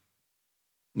 Libs.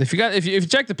 If you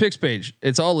check the picks page,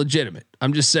 it's all legitimate.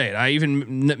 I'm just saying, I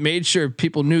even made sure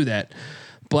people knew that,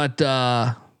 but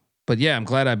yeah, I'm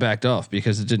glad I backed off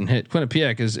because it didn't hit.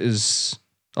 Quinnipiac is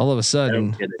all of a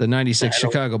sudden the 96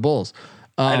 Chicago Bulls.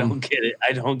 I don't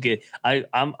get it.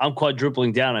 I'm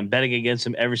quadrupling down. I'm betting against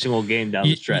them every single game down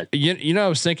the stretch. You know, I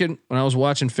was thinking when I was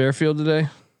watching Fairfield today.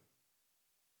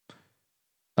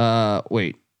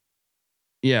 Wait.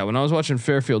 Yeah, when I was watching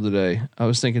Fairfield today, I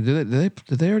was thinking, did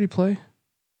they already play?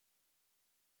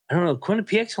 I don't know.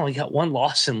 Quinnipiac's only got 1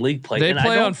 loss in league play. They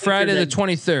play on Friday the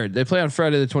 23rd. They play on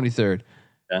Friday the 23rd.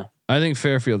 Yeah. I think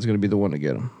Fairfield's going to be the one to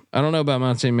get them. I don't know about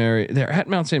Mount St. Mary. They're at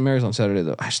Mount St. Mary's on Saturday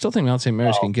though. I still think Mount St.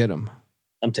 Mary's can get them.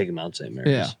 I'm taking Mount St.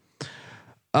 Mary's. Yeah.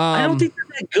 I don't think they're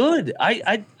that good.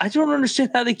 I don't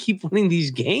understand how they keep winning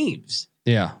these games.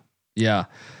 Yeah. Yeah.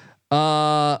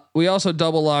 We also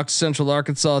double locked Central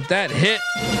Arkansas. That hit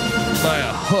by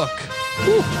a hook.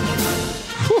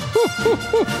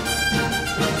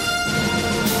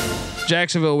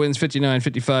 Jacksonville wins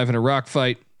 59-55 in a rock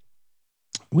fight.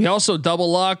 We also double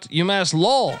locked UMass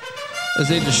Lowell as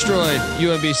they destroyed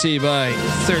UMBC by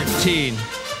 13.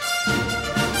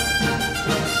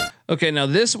 Okay, now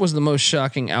this was the most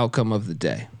shocking outcome of the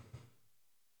day,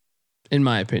 in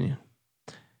my opinion.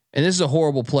 And this is a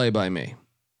horrible play by me.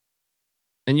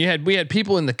 And we had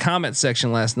people in the comment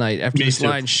section last night after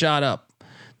line shot up.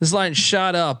 This line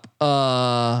shot up.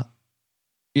 By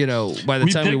the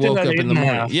time we woke up in the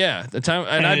morning. Yeah, the time,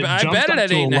 and I bet it at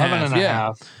 8.5.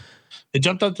 Yeah, it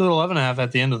jumped up to 11.5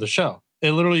 at the end of the show.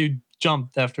 It literally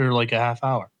jumped after like a half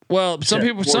hour. Well, some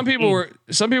people were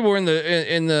in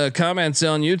the comments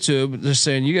on YouTube just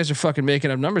saying you guys are fucking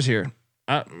making up numbers here.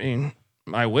 I mean,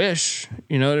 I wish,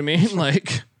 you know what I mean?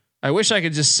 Like, I wish I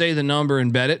could just say the number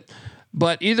and bet it,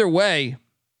 but either way,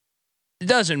 it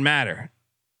doesn't matter.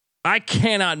 I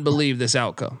cannot believe this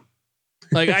outcome.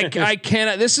 Like I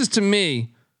cannot. This is to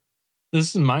me.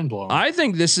 This is mind blowing. I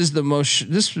think this is the most.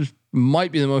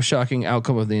 Might be the most shocking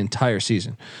outcome of the entire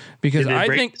season, because I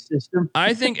think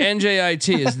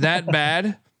NJIT is that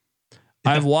bad.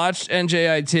 I've watched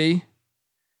NJIT,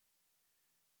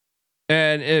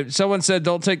 and if someone said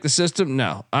don't take the system,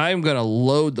 no, I'm gonna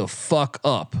load the fuck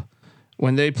up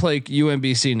when they play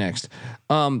UMBC next.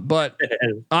 But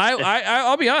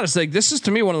I'll be honest. Like, this is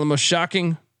to me one of the most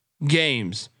shocking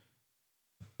games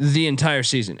the entire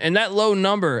season, and that low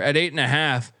number at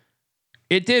 8.5,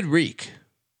 it did reek,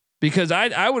 because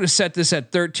I would have set this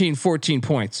at 13, 14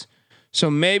 points. So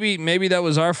maybe that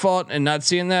was our fault and not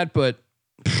seeing that, but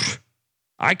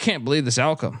I can't believe this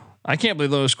outcome. I can't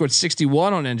believe Loyola scored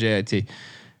 61 on NJIT.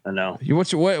 I know.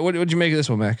 What'd you make of this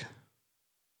one, Mac?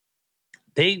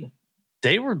 They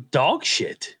were dog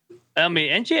shit. I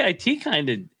mean, NJIT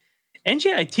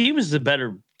was the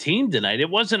better team tonight. It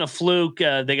wasn't a fluke.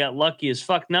 They got lucky as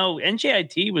fuck. No,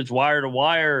 NJIT was wire to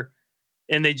wire,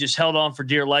 and they just held on for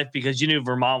dear life because you knew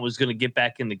Vermont was going to get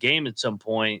back in the game at some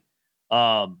point.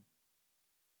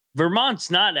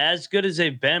 Vermont's not as good as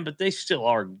they've been, but they still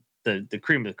are the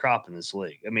cream of the crop in this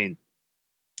league. I mean,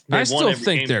 I still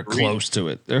think they're close to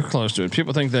it. They're close to it.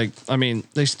 People think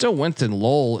they still went in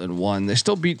Lowell and won. They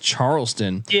still beat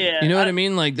Charleston. Yeah. You know what I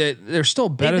mean? Like they're still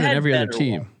better than every other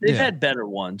team. They've had better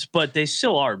ones, but they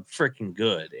still are freaking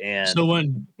good. And so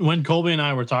when Colby and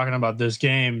I were talking about this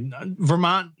game,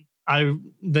 Vermont,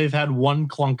 they've had one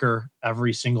clunker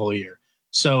every single year.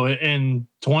 So in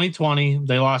 2020,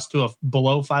 they lost to a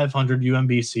below 500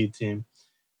 UMBC team.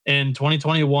 In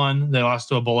 2021, they lost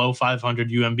to a below 500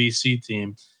 UMBC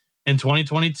team. In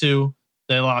 2022,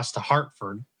 they lost to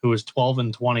Hartford, who was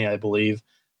 12-20, I believe.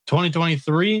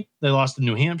 2023, they lost to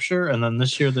New Hampshire, and then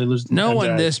this year they lose. To no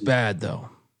one this bad though.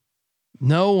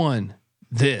 No one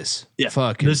this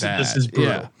fucking bad. This is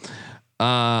brutal. Yeah.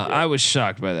 I was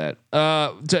shocked by that.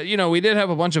 We did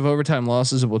have a bunch of overtime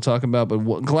losses that we'll talk about, but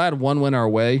glad one went our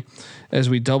way as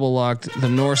we double locked the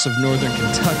Norse of Northern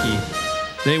Kentucky.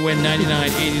 They win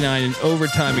 99-89 in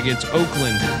overtime against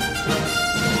Oakland.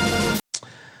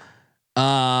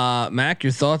 Mac,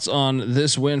 your thoughts on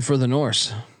this win for the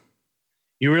Norse?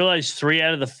 You realize 3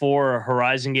 out of the 4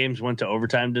 Horizon games went to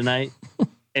overtime tonight,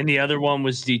 and the other one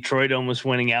was Detroit almost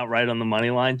winning outright on the money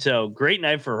line. So great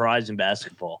night for Horizon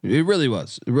basketball. It really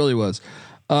was. It really was.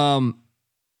 And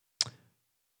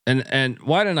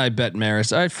why didn't I bet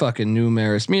Marist? I fucking knew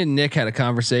Marist. Me and Nick had a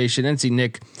conversation. NC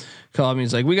Nick called me.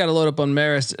 He's like, we got to load up on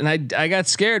Marist. And I got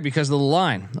scared because of the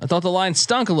line. I thought the line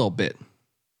stunk a little bit.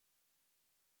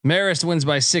 Marist wins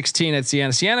by 16 at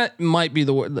Siena. Siena might be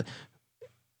the word.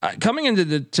 Coming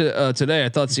into today, I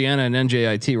thought Siena and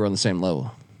NJIT were on the same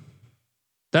level.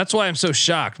 That's why I'm so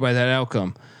shocked by that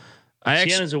outcome.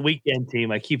 Siena's a weekend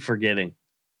team. I keep forgetting.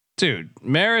 Dude,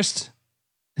 Marist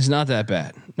is not that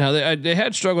bad. Now they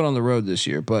had struggled on the road this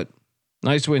year, but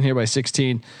nice win here by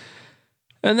 16.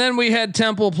 And then we had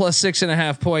Temple plus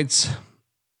 6.5 points.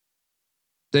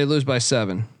 They lose by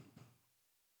 7.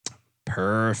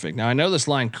 Perfect. Now I know this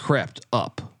line crept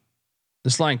up.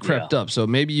 Up. So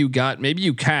maybe you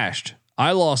cashed.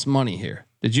 I lost money here.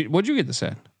 What'd you get this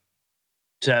at?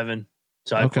 7.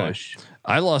 So I pushed.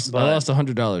 I lost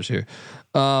 $100 here.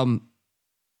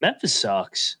 Memphis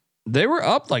sucks. They were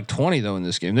up like 20 though in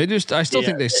this game. I still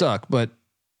think they suck, but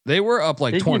they were up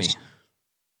like 20.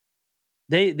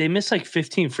 They missed like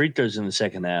 15 free throws in the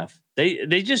second half. They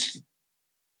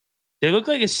look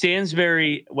like a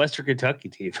Stansbury Western Kentucky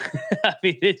team. I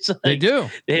mean, it's like they do.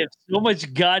 They have so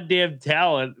much goddamn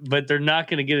talent, but they're not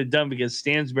going to get it done because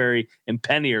Stansbury and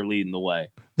Penny are leading the way.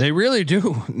 They really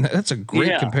do. That's a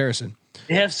great comparison.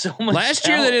 They have so much. Last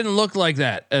year they didn't look like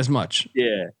that as much.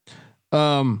 Yeah.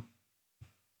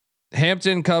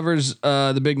 Hampton covers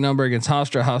the big number against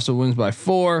Hofstra. Hofstra wins by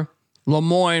 4.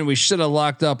 Lemoyne, we should have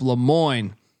locked up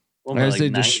Lemoyne as they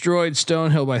destroyed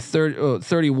Stonehill by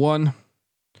 31.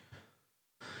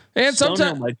 And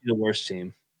sometimes might be the worst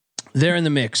team. They're in the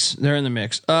mix.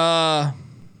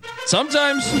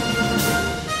 Sometimes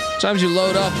you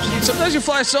load up. Sometimes you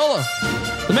fly solo.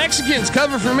 The Mexicans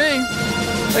cover for me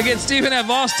against Stephen F.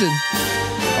 Austin.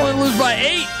 Only lose by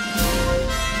 8.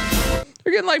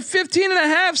 They're getting like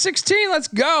 15.5, 16. Let's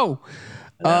go.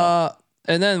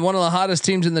 And then one of the hottest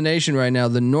teams in the nation right now,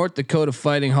 the North Dakota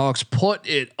Fighting Hawks, put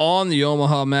it on the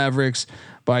Omaha Mavericks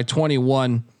by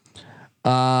 21.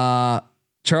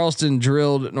 Charleston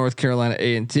drilled North Carolina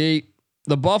A&T.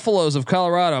 The Buffaloes of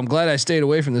Colorado. I'm glad I stayed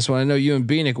away from this one. I know you and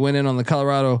Beanick went in on the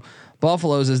Colorado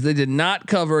Buffaloes as they did not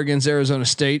cover against Arizona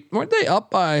State. Weren't they up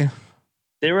by?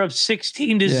 They were up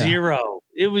 16-0.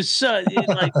 It was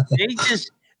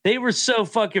they were so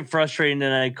fucking frustrating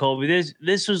tonight, Colby.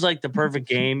 This was like the perfect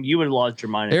game. You would have lost your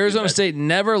mind. Arizona State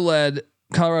never led.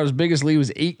 Colorado's biggest lead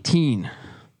was 18.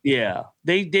 Yeah,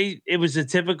 it was a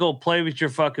typical play with your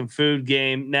fucking food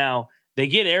game. Now they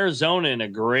get Arizona in a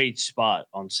great spot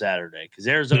on Saturday because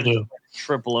Arizona's a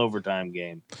triple overtime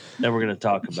game that we're going to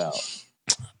talk about.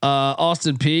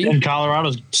 Austin P and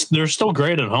Colorado's they're still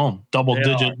great at home.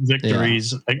 Double-digit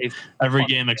victories every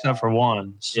game except for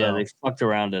one. So. Yeah, they fucked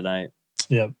around tonight.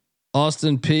 Yep.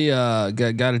 Austin P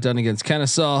got it done against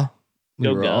Kennesaw. We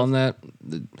were on that.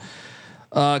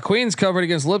 Queens covered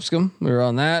against Lipscomb. We were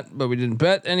on that, but we didn't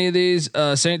bet any of these.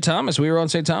 St. Thomas, we were on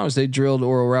St. Thomas. They drilled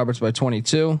Oral Roberts by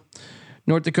 22.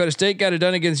 North Dakota State got it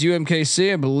done against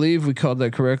UMKC. I believe we called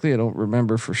that correctly. I don't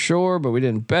remember for sure, but we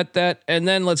didn't bet that. And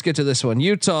then let's get to this one.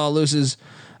 Utah loses,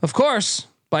 of course,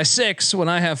 by 6 when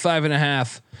I have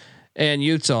 5.5, and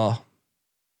Utah.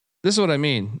 This is what I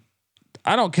mean.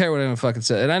 I don't care what anyone fucking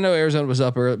said. And I know Arizona was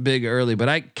up big early, but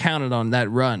I counted on that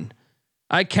run.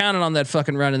 I counted on that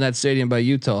fucking run in that stadium by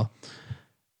Utah.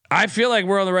 I feel like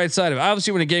we're on the right side of it.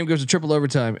 Obviously, when a game goes to triple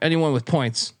overtime, anyone with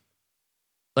points,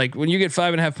 like when you get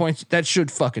 5.5 points, that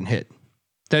should fucking hit.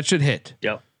 That should hit.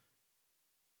 Yep.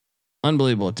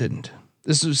 Unbelievable. It didn't.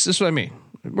 This is what I mean.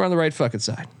 We're on the right fucking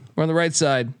side. We're on the right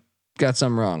side. Got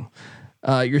something wrong.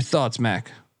 Your thoughts,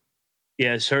 Mac?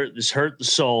 Yeah, this hurt the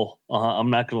soul. I'm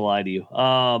not gonna lie to you.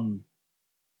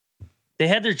 They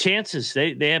had their chances.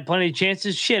 They had plenty of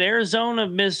chances. Shit, Arizona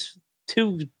missed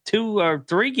two or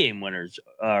 3 game winners.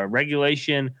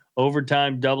 Regulation,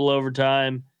 overtime, double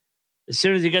overtime. As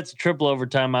soon as he got to triple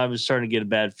overtime, I was starting to get a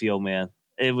bad feel, man.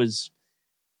 It was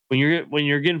when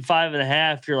you're getting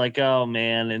 5.5, you're like, oh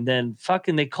man. And then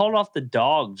fucking they called off the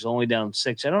Dogs only down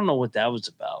 6. I don't know what that was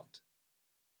about.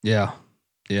 Yeah.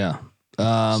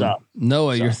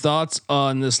 Noah, your thoughts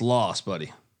on this loss,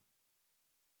 buddy?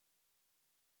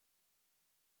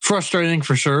 Frustrating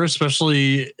for sure,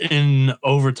 especially in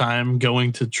overtime,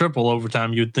 going to triple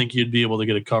overtime. You'd think you'd be able to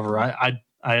get a cover. I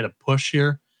had a push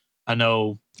here. I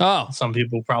know some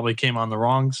people probably came on the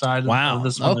wrong side of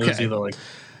this one. Okay. It was either like,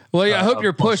 well, yeah, I hope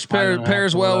your push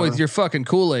pairs well with your fucking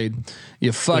Kool-Aid,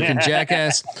 you fucking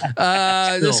jackass.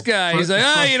 This guy, he's like,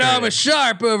 I'm a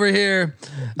sharp over here.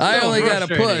 I only got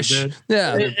a push. Dude.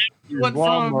 Yeah. It went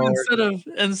from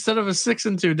instead of a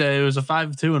 6-2 day, it was a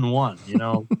 5-2-1. You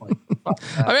know, like,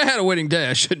 I mean, I had a winning day.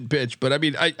 I shouldn't bitch, but I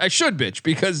mean, I should bitch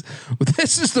because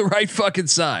this is the right fucking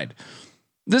side.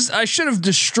 I should have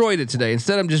destroyed it today.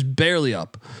 Instead, I'm just barely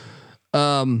up.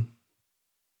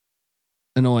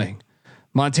 Annoying.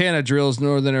 Montana drills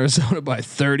Northern Arizona by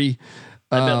 30.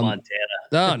 I bet Montana.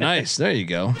 Oh, nice. There you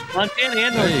go. Montana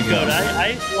and North Dakota.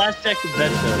 I last checked the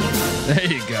bet those. There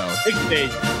you go. Big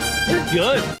page. They're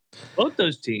good. Both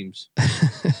those teams.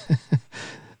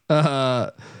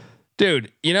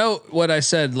 Dude, you know what I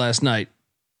said last night?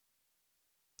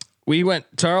 We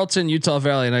went Tarleton, Utah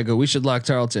Valley, and I go, we should lock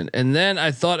Tarleton. And then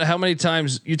I thought how many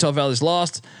times Utah Valley's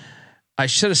lost. I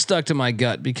should have stuck to my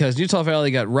gut because Utah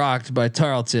Valley got rocked by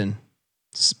Tarleton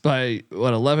by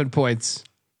 11 points.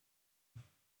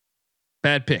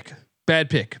 Bad pick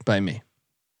by me.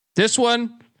 This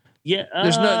one, yeah,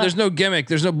 there's no gimmick.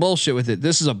 There's no bullshit with it.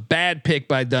 This is a bad pick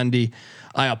by Dundee.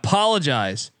 I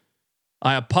apologize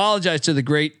to the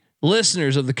great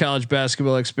listeners of the College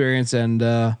Basketball Experience. And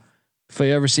if you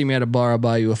ever see me at a bar, I'll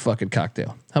buy you a fucking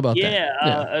cocktail. How about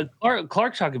that?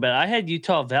 Clark talking about it. I had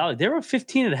Utah Valley. They were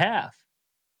 15.5.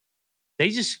 They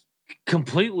just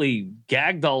completely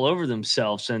gagged all over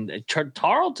themselves, and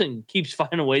Tarleton keeps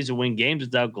finding ways to win games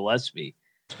without Gillespie.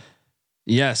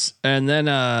 Yes, and then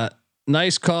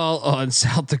nice call on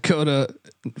South Dakota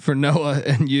for Noah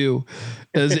and you,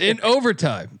 as in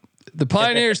overtime. The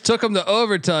Pioneers took them to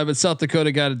overtime, but South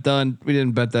Dakota got it done. We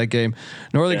didn't bet that game.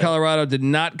 Northern Colorado did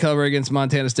not cover against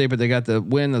Montana State, but they got the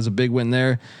win. That was a big win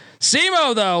there.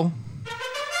 SEMO, though,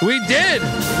 we did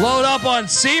load up on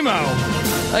SEMO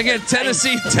against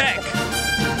Tennessee Tech.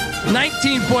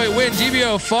 19-point win.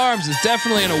 GBO Farms is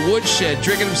definitely in a woodshed,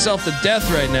 drinking himself to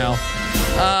death right now.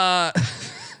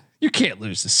 You can't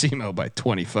lose to SEMO by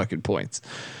 20 fucking points.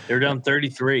 They're down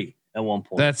 33 at one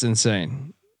point. That's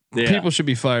insane. Yeah. People should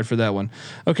be fired for that one.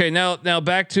 Okay, now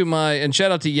back to and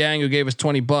shout out to Yang who gave us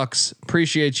 $20.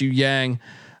 Appreciate you, Yang.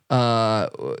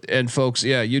 And folks,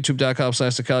 yeah,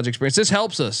 youtube.com/the college experience. This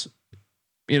helps us.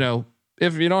 You know,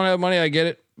 if you don't have money, I get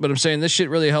it. But I'm saying this shit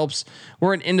really helps.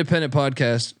 We're an independent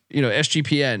podcast. You know,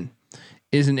 SGPN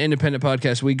is an independent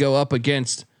podcast. We go up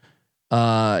against,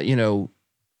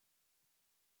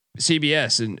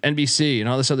 CBS and NBC and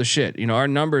all this other shit. You know, our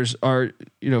numbers are,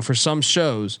 for some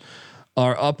shows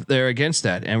are up there against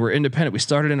that. And we're independent. We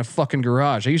started in a fucking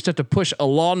garage. I used to have to push a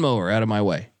lawnmower out of my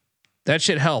way. That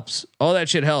shit helps. All that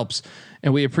shit helps.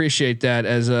 And we appreciate that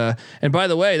and by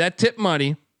the way, that tip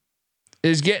money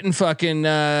is getting fucking,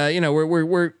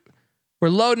 we're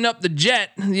loading up the jet,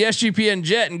 the SGPN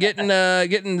jet, and getting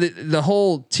the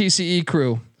whole TCE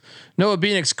crew. Noah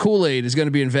Beanick's Kool-Aid is going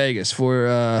to be in Vegas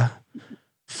for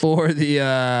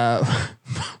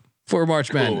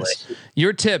March Madness.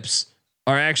 Your tips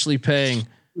are actually paying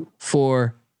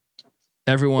for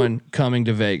everyone coming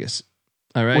to Vegas.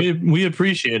 All right. We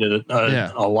appreciated it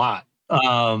a lot.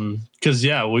 Cause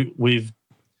we've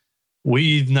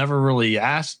we've never really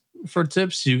asked for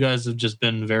tips. You guys have just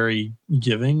been very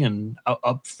giving and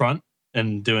upfront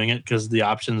and doing it because the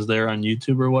options there on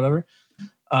YouTube or whatever.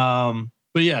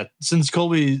 But yeah, since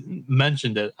Colby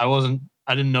mentioned it, I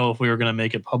didn't know if we were going to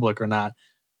make it public or not.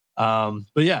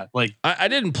 But yeah, like I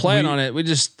didn't plan on it. We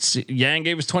just Yang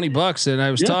gave us $20 and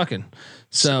I was talking.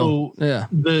 So yeah,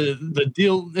 the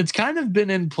deal, it's kind of been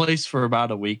in place for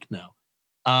about a week now.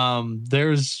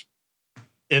 There's,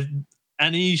 if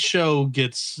any show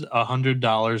gets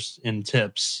 $100 in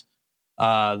tips,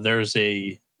 there's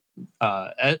a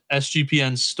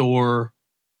SGPN store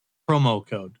promo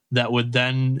code that would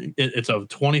then it's a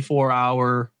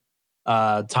 24-hour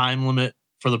time limit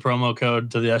for the promo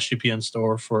code to the SGPN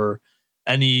store for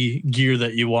any gear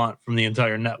that you want from the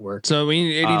entire network. So we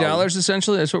need $80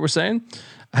 essentially. That's what we're saying.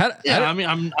 I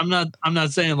mean, I'm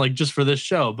not saying like just for this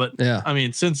show, but yeah, I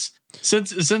mean, since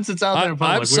it's out there in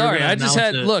public, I'm sorry. I just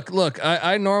had look.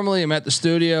 I normally am at the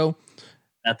studio.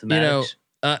 At the Maddox.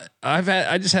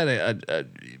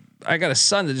 I got a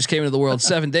son that just came into the world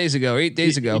 7 days ago, 8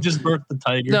 days ago. You just birthed the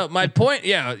tiger. No, my point.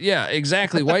 Yeah,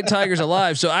 exactly. White tiger's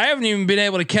alive. So I haven't even been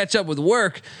able to catch up with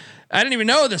work. I didn't even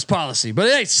know this policy, but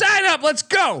hey, sign up. Let's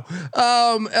go.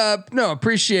 No,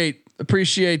 appreciate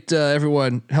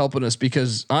everyone helping us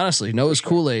because honestly, Noah's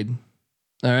Kool-Aid.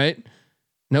 All right.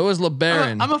 Noah's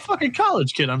LeBaron. I'm a fucking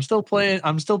college kid. I'm still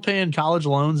paying college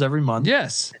loans every month.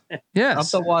 Yes. Up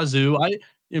the wazoo.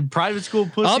 In private school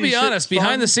pussy. I'll be honest,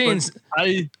 behind the scenes,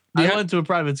 I went to a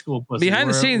private school pussy. Behind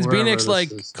the scenes, B-Nick's like,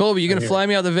 Colby, you gonna fly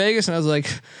me out to Vegas? And I was like,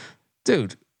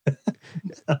 dude,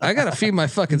 I gotta feed my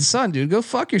fucking son, dude. Go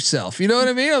fuck yourself. You know what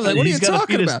I mean? I was like, what are you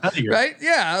talking about? Right?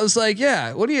 Yeah. I was like,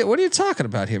 yeah, what are you talking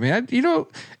about here, man?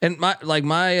 And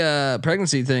my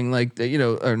pregnancy thing,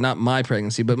 or not my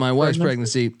pregnancy, but my wife's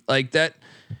pregnancy, like that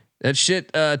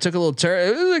shit took a little turn.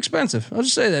 It was expensive. I'll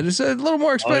just say that. It's a little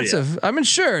more expensive. I'm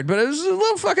insured, but it was a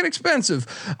little fucking expensive.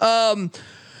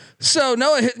 So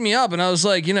Noah hit me up and I was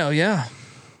like, yeah,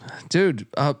 dude,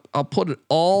 I'll put it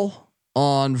all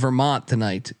on Vermont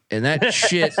tonight. And that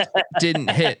shit didn't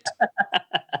hit.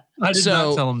 I did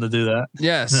not tell him to do that.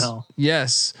 Yes. No.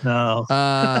 Yes. No.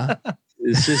 The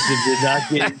system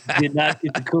did not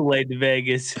get the Kool-Aid to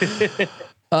Vegas.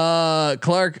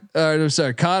 Connor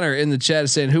in the chat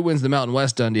is saying, who wins the Mountain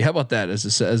West, Dundee? How about that as a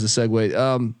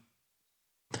segue?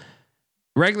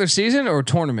 Regular season or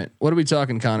tournament? What are we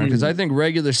talking, Connor? Because I think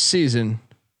regular season,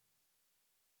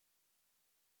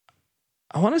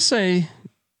 I want to say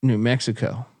New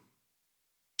Mexico.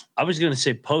 I was going to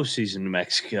say postseason New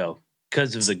Mexico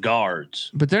because of the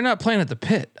guards, but they're not playing at the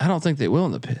pit. I don't think they will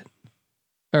in the pit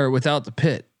or without the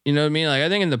pit. You know what I mean? Like I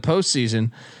think in the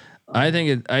postseason, I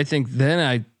think then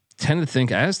I tend to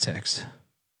think Aztecs.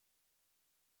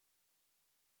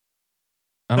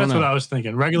 That's what I was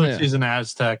thinking. Regular season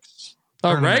Aztecs.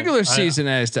 Oh, regular season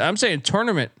Aztecs. I'm saying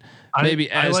tournament.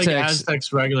 Maybe Aztecs. I like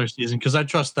Aztecs regular season because I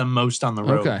trust them most on the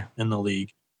road in the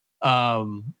league. I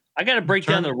got to break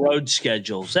down the road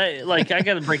schedules. I got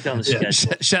to break down the schedule.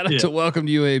 Shout out to Welcome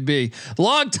to UAB,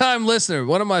 long time listener,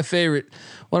 one of my favorite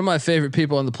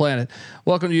people on the planet.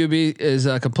 Welcome to UAB is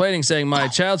complaining, saying my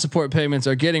child support payments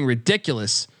are getting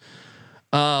ridiculous.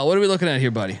 What are we looking at here,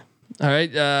 buddy? All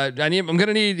right, I'm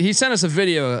gonna need. He sent us a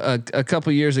video a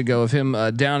couple years ago of him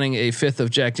downing a fifth of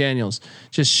Jack Daniels,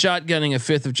 just shotgunning a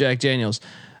fifth of Jack Daniels.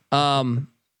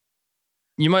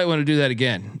 You might want to do that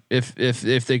again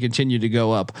if they continue to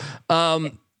go up.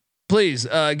 Please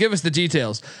give us the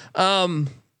details. No,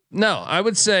 I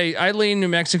would say I lean New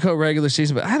Mexico regular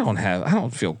season, but I don't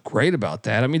feel great about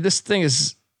that. I mean, this thing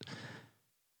is.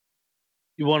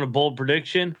 You want a bold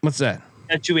prediction? What's that?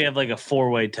 I bet you we have like a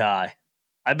 4-way tie.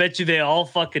 I bet you they all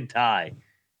fucking tie.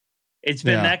 It's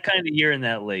been that kind of year in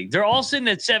that league. They're all sitting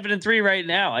at 7-3 right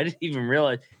now. I didn't even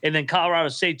realize. And then Colorado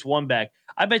State's one back.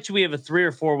 I bet you we have a 3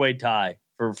 or 4-way tie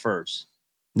for first.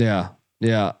 Yeah.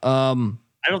 I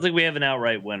don't think we have an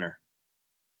outright winner.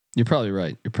 You're probably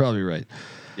right.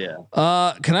 Yeah.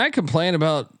 Can I complain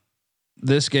about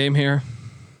this game here?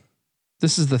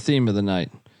 This is the theme of the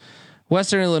night.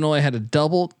 Western Illinois had a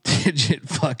double-digit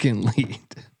fucking lead.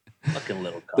 Fucking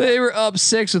little. They were up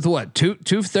 6 with what?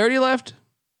 2:30 left.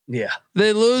 Yeah.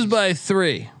 They lose by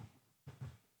 3.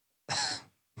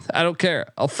 I don't care.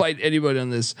 I'll fight anybody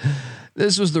on this.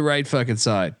 This was the right fucking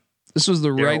side. This was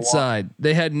the right side.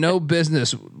 They had no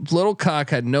business. Little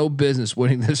Cock had no business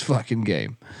winning this fucking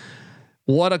game.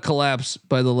 What a collapse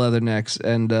by the Leathernecks.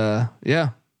 And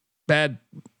bad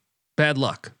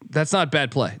luck. That's not bad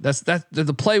play.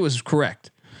 The play was correct.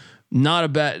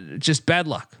 Just bad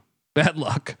luck. Bad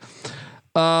luck.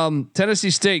 Tennessee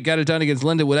State got it done against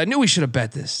Lindenwood. I knew we should have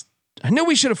bet this. I knew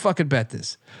we should have fucking bet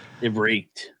this. It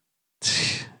reeked.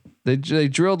 They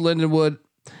drilled Lindenwood.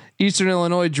 Eastern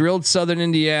Illinois drilled Southern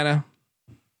Indiana.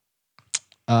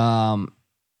 I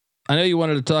know you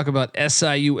wanted to talk about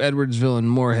SIU, Edwardsville, and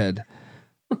Moorhead.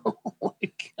 Oh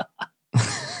my God.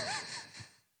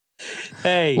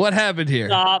 Hey, What happened here?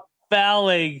 Stop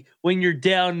fouling when you're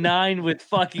down 9 with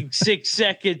fucking 6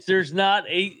 seconds. There's not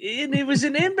and it was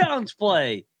an inbounds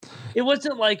play. It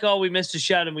wasn't like, oh, we missed a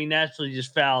shot and we naturally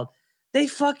just fouled. They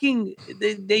fucking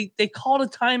they called a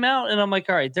timeout, and I'm like,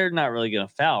 all right, they're not really gonna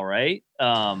foul, right?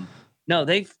 No,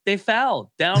 they fouled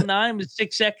down 9 with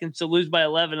 6 seconds to lose by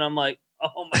 11. I'm like,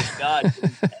 oh my God.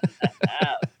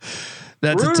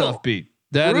 That's Brutal. a tough beat.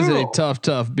 That is a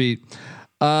tough beat.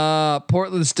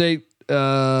 Portland State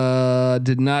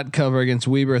did not cover against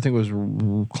Weber. I think it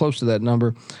was close to that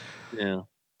number. Yeah.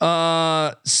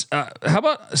 How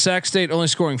about Sac State only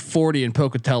scoring 40 in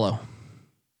Pocatello?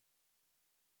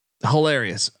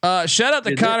 Hilarious. Shout out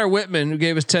to Connor Whitman, who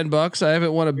gave us $10. I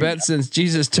haven't won a bet since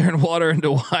Jesus turned water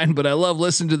into wine, but I love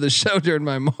listening to the show during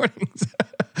my mornings.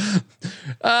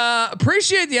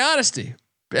 Appreciate the honesty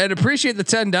and appreciate the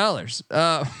 $10.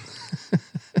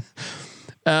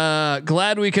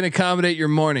 Glad we can accommodate your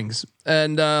mornings.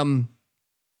 And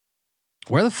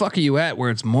where the fuck are you at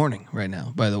where it's morning right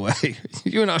now, by the way?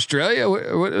 You in Australia?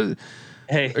 What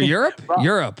Hey, Europe?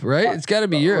 Europe, right? It's got to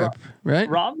be Europe, right?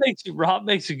 Rob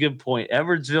makes a good point.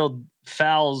 Edwardsville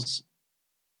fouls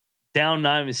down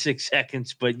 9 with 6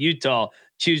 seconds, but Utah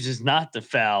chooses not to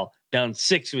foul down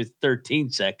 6 with 13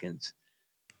 seconds.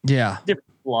 Yeah.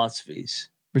 Different philosophies.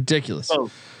 Ridiculous.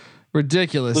 Both.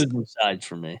 Ridiculous. Losing sides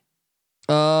for me.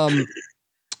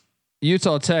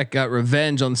 Utah Tech got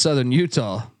revenge on Southern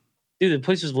Utah. Dude, the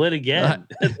place was lit again.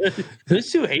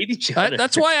 Those two hate each other.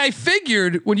 That's why I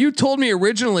figured when you told me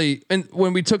originally, and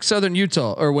when we took Southern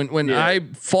Utah, or when I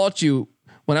fought you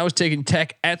when I was taking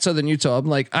Tech at Southern Utah, I'm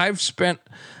like, I spent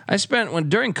when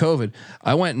during COVID,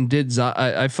 I went and did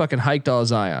I fucking hiked all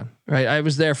Zion, right? I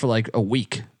was there for like a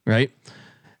week, right?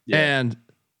 Yeah. And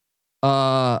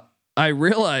I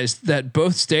realized that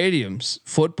both stadiums,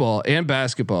 football and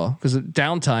basketball, because of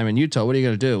downtime in Utah, what are you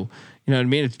gonna do? You know what I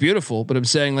mean? It's beautiful, but I'm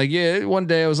saying like, yeah, one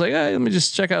day I was like, hey, let me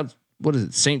just check out, what is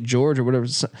it? St. George or whatever.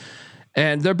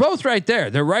 And they're both right there.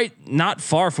 They're right, not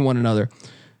far from one another.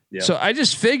 Yeah. So I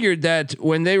just figured that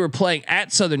when they were playing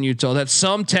at Southern Utah, that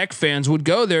some Tech fans would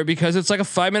go there because it's like a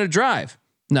 5-minute drive.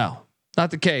 No, not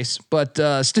the case, but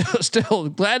still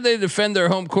glad they defend their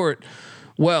home court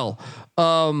well.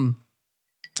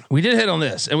 We did hit on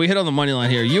this, and we hit on the money line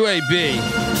here. UAB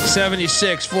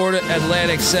 76, Florida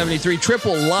Atlantic 73,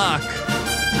 triple lock.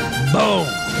 Boom.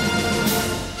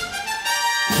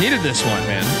 Needed this one,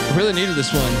 man. I really needed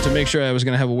this one to make sure I was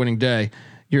going to have a winning day.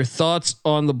 Your thoughts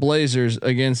on the Blazers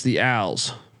against the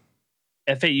Owls?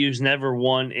 FAU's never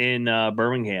won in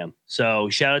Birmingham, so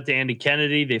shout out to Andy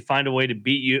Kennedy. They find a way to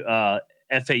beat you,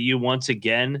 FAU once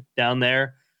again down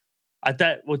there. I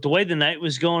thought with the way the night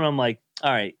was going, I'm like,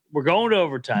 all right, we're going to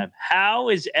overtime. How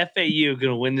is FAU going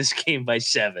to win this game by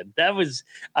 7? I was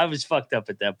fucked up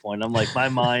at that point. I'm like, my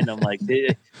mind, I'm like,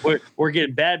 we're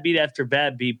getting bad beat after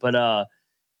bad beat. But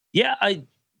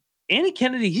Andy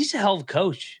Kennedy, he's a hell of a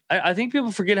coach. I think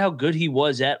people forget how good he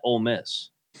was at Ole Miss.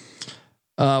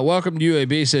 Welcome to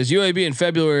UAB. Says UAB in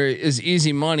February is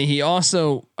easy money. He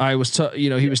also, he was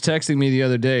texting me the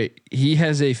other day. He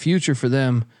has a future for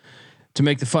them to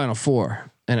make the Final Four.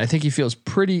 And I think he feels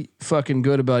pretty fucking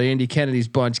good about Andy Kennedy's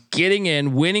bunch getting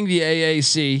in, winning the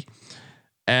AAC,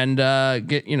 and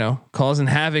causing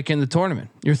havoc in the tournament.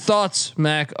 Your thoughts,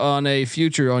 Mac, on a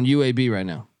future on UAB right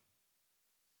now?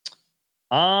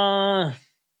 I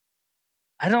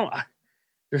don't.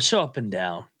 They're so up and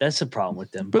down. That's the problem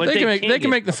with them. But they can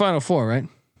make the Final Four, right?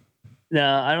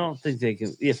 No, I don't think they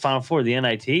can. Yeah, Final Four, the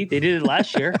NIT. They did it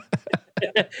last year.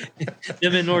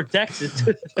 Them in North Texas.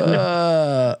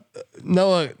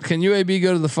 Noah, can UAB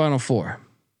go to the Final Four?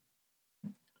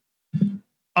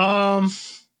 No.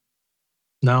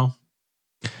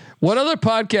 What other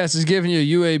podcast is giving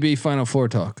you UAB Final Four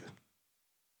talk?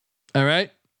 All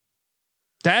right.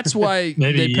 That's why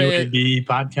maybe they pay UAB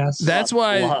podcast. That's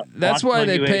why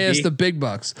they pay us the big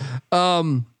bucks. I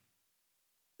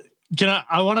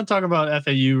want to talk about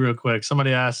FAU real quick.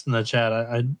 Somebody asked in the chat.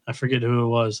 I forget who it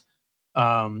was.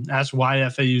 Asked why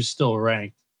FAU is still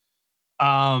ranked.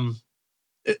 The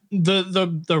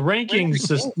rankings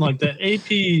system, like the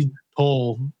AP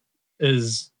poll,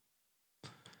 is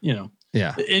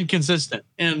inconsistent.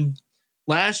 And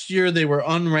last year they were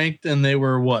unranked and they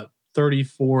were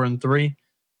 34-3,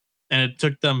 and it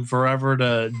took them forever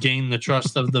to gain the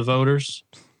trust of the voters.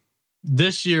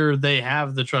 This year they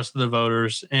have the trust of the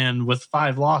voters, and with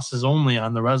 5 losses only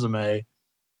on the resume,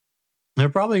 they're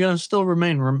probably going to still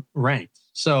remain ranked.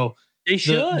 So They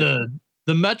should.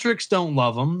 The metrics don't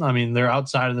love them. I mean, they're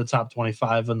outside of the top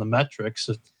 25 in the metrics.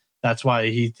 That's why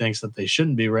he thinks that they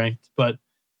shouldn't be ranked. But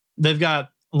they've got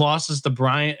losses to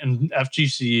Bryant and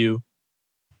FGCU.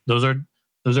 Those are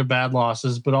bad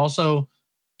losses, but also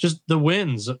just the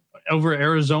wins over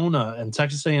Arizona and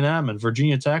Texas A&M and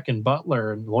Virginia Tech and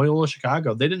Butler and Loyola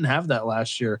Chicago. They didn't have that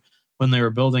last year when they were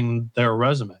building their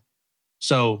resume.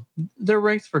 So they're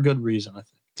ranked for good reason, I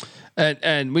think.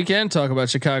 And we can talk about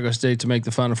Chicago State to make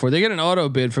the Final Four. They get an auto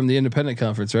bid from the Independent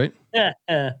Conference, right?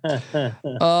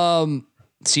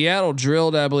 Seattle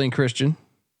drilled Abilene Christian.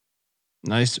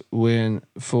 Nice win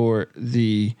for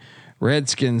the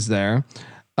Redskins there.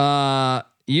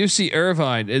 UC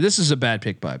Irvine. This is a bad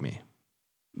pick by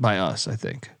us, I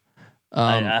think.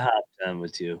 I hopped on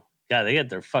with you. God, they got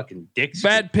their fucking dicks.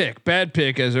 Bad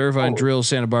pick as Irvine drills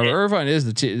Santa Barbara. Irvine is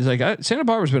the team. It's like Santa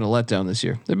Barbara's been a letdown this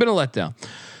year. They've been a letdown.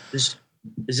 Is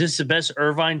this the best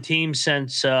Irvine team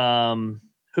since who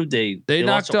they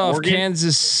knocked off Oregon?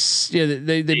 Kansas? Yeah,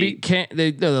 they beat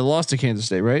they lost to Kansas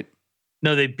State, right?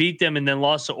 No, they beat them and then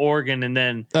lost to Oregon, and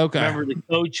then remember the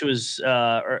coach was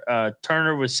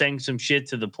Turner was saying some shit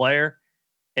to the player,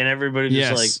 and everybody was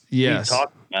like, "What are you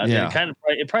talking about?" Yeah. And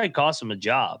it probably cost him a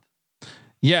job.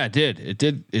 Yeah, it did. It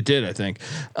did. I think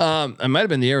it might have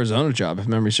been the Arizona job, if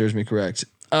memory serves me correct.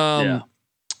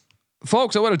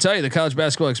 Folks, I want to tell you the college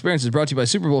basketball experience is brought to you by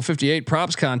Super Bowl 58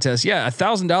 props contest. Yeah,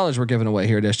 $1,000 we're giving away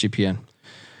here at SGPN.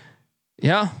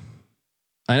 Yeah,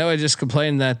 I know I just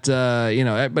complained that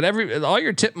but all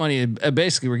your tip money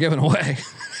basically we're giving away.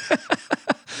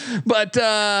 But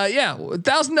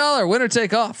 $1,000 winner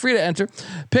take all, free to enter.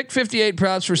 Pick 58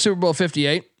 props for Super Bowl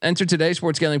 58. Enter today,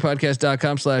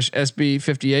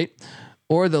 sportsgamblingpodcast.com/SB58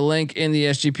 or the link in the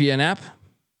SGPN app.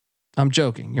 I'm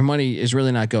joking. Your money is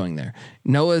really not going there.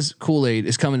 Noah's Kool-Aid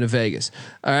is coming to Vegas.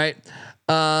 All right.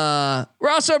 We're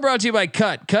also brought to you by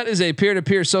Cut. Cut is a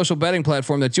peer-to-peer social betting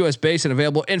platform that's US based and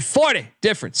available in 40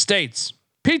 different states.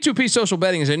 P2P social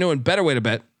betting is a new and better way to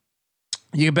bet.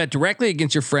 You can bet directly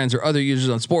against your friends or other users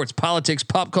on sports, politics,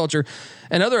 pop culture,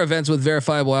 and other events with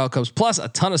verifiable outcomes, plus a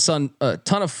ton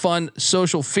of fun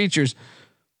social features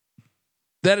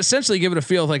that essentially give it a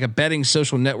feel of like a betting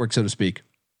social network, so to speak.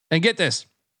 And get this.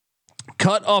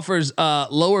 Cut offers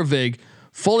lower vig,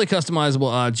 fully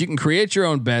customizable odds. You can create your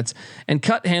own bets, and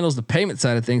Cut handles the payment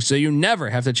side of things, so you never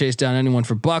have to chase down anyone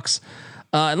for bucks.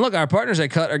 And look, our partners at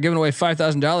Cut are giving away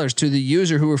 $5,000 to the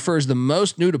user who refers the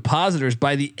most new depositors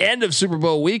by the end of Super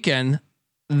Bowl weekend.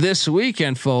 This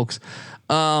weekend, folks.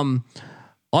 All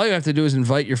you have to do is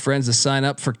invite your friends to sign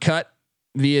up for Cut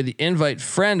via the invite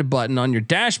friend button on your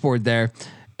dashboard there,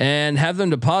 and have them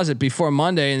deposit before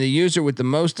Monday. And the user with the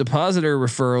most depositor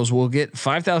referrals will get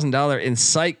 $5,000 in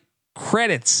site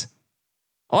credits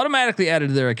automatically added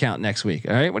to their account next week.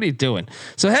 All right. What are you doing?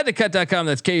 So head to cut.com.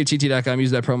 That's KUTT.com.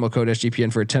 Use that promo code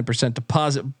SGPN for a 10%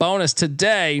 deposit bonus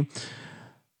today.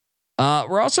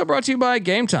 We're also brought to you by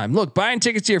Game Time. Look, buying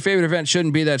tickets to your favorite event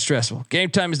shouldn't be that stressful. Game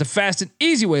Time is the fast and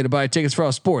easy way to buy tickets for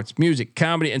all sports, music,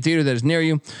 comedy, and theater that is near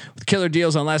you. With killer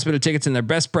deals on last minute tickets and their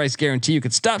best price guarantee, you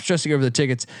can stop stressing over the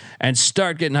tickets and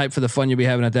start getting hyped for the fun you'll be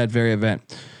having at that very event.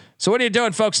 So what are you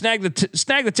doing, folks? Snag the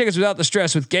tickets without the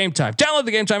stress with Game Time. Download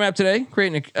the Game Time app today.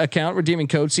 Create an account. Redeeming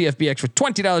code CFBX for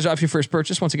 $20 off your first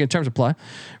purchase. Once again, terms apply.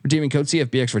 Redeeming code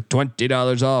CFBX for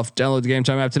 $20 off. Download the Game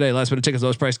Time app today. Last minute tickets,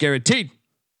 lowest price guaranteed.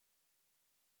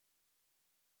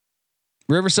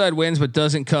 Riverside wins but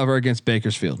doesn't cover against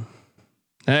Bakersfield.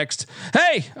 Next.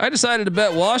 Hey, I decided to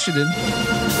bet Washington.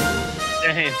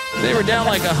 Damn. They were down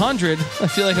like 100, I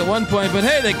feel like at one point, but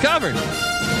hey, they covered.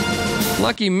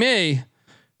 Lucky me.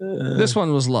 This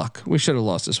one was luck. We should have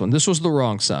lost this one. This was the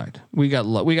wrong side. We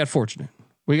got fortunate.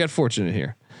 We got fortunate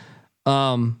here.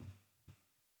 But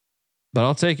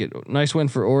I'll take it. Nice win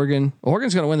for Oregon.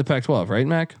 Oregon's going to win the Pac-12, right,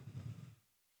 Mac?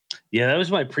 Yeah, that was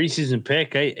my preseason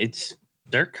pick.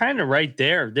 They're kind of right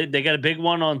there. They got a big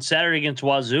one on Saturday against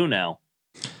Wazoo now.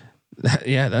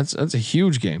 Yeah, that's a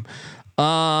huge game.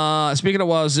 Speaking of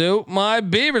Wazoo, my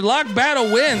Beaver lock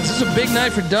battle wins. This is a big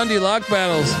night for Dundee lock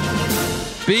battles.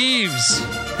 Beavs,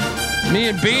 me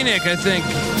and Beanick, I think,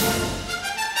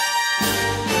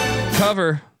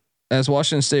 cover as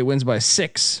Washington State wins by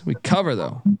 6. We cover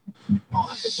though.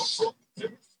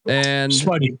 And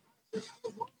Sweaty.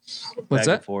 What's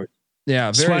that?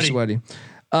 Yeah, very sweaty.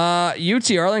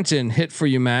 UT Arlington hit for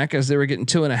you, Mac, as they were getting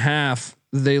 2.5.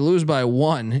 They lose by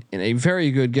 1 in a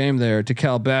very good game there to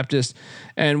Cal Baptist.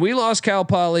 And we lost Cal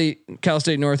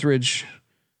State Northridge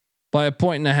by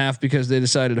 1.5 because they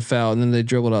decided to foul and then they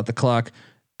dribbled out the clock.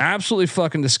 Absolutely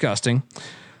fucking disgusting.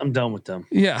 I'm done with them.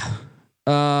 Yeah.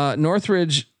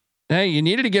 Northridge Hey, you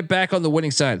needed to get back on the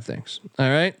winning side of things. All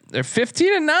right, they're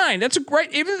 15-9. That's a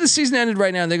great. Even if the season ended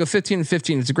right now and they go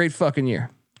 15-15, it's a great fucking year.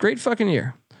 Great fucking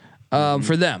year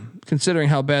for them, considering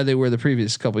how bad they were the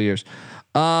previous couple of years.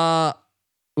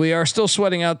 We are still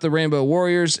sweating out the Rainbow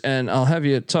Warriors, and I'll have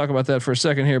you talk about that for a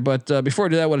second here. But before I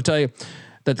do that, I want to tell you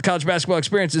that the college basketball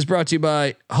experience is brought to you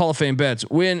by Hall of Fame Bets.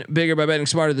 Win bigger by betting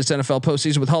smarter this NFL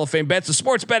postseason with Hall of Fame Bets, the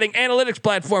sports betting analytics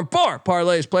platform for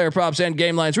parlays, player props, and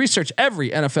game lines. Research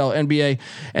every NFL, NBA,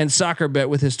 and soccer bet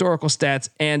with historical stats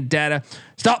and data.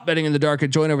 Stop betting in the dark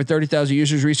and join over 30,000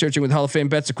 users researching with Hall of Fame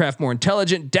Bets to craft more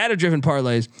intelligent, data-driven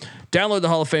parlays. Download the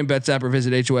Hall of Fame Bets app or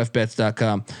visit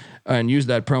HOFBets.com and use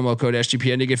that promo code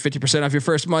SGPN to get 50% off your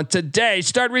first month today.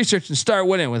 Start research and start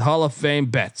winning with Hall of Fame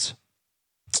Bets.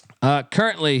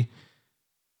 Currently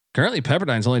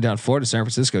Pepperdine's only down 4 to San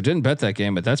Francisco. Didn't bet that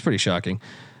game, but that's pretty shocking.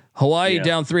 Hawaii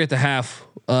down 3 at the half.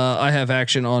 I have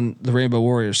action on the Rainbow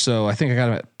Warriors, so I think I got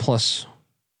them at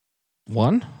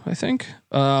 +1. I think.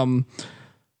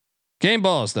 Game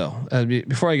balls though.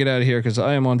 Before I get out of here, because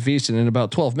I am on VSiN in about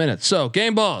 12 minutes. So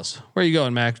game balls. Where are you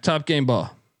going, Mac? Top game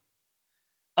ball.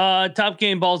 Top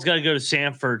game ball's got to go to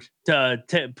Sanford to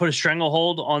put a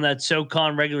stranglehold on that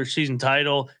SoCon regular season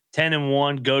title.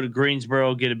 10-1, go to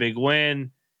Greensboro, get a big win.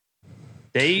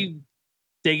 They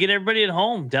get everybody at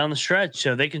home down the stretch,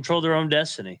 so they control their own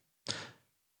destiny.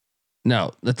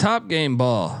 No, the top game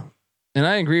ball, and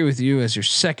I agree with you as your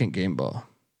second game ball.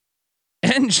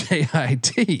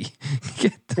 NJIT,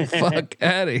 get the fuck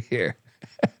out of here.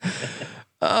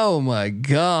 Oh my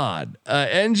God.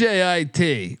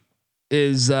 NJIT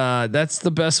is that's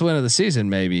the best win of the season,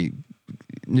 maybe.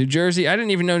 New Jersey. I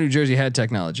didn't even know New Jersey had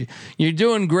technology. You're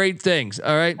doing great things.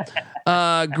 All right.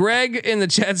 Greg in the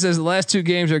chat says the last 2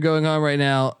 games are going on right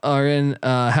now are in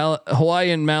Hawaii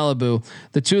and Malibu,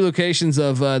 the 2 locations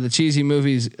of the cheesy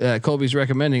movies Colby's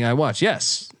recommending I watch.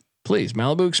 Yes, please.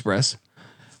 Malibu Express,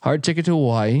 hard ticket to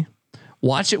Hawaii.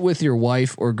 Watch it with your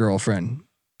wife or girlfriend.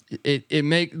 It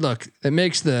makes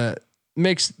the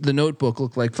Notebook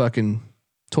look like fucking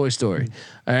Toy Story.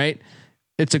 All right.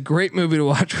 It's a great movie to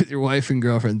watch with your wife and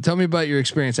girlfriend. Tell me about your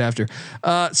experience after.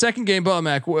 Second game ball,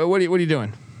 Mac. What are you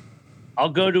doing? I'll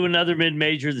go to another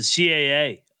mid-major, the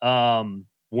CAA.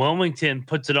 Wilmington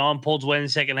puts it on, pulls away in the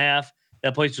second half.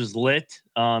 That place was lit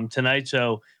tonight.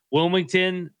 So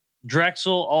Wilmington,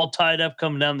 Drexel, all tied up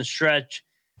coming down the stretch.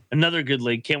 Another good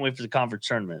league. Can't wait for the conference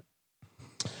tournament.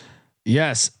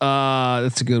 Yes,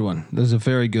 that's a good one. That's a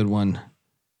very good one.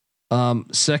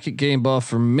 Second game ball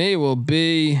for me will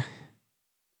be.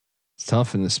 It's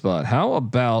tough in this spot. How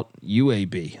about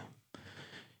UAB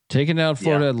taking out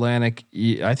Florida Atlantic?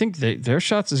 I think their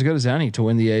shot's as good as any to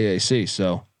win the AAC.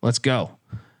 So let's go.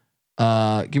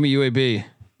 Give me UAB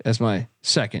as my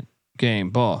second game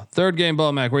ball. Third game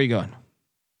ball, Mac. Where are you going?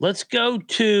 Let's go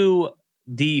to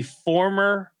the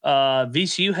former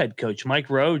VCU head coach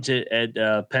Mike Rhodes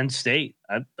at Penn State.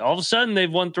 All of a sudden,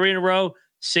 they've won 3 in a row,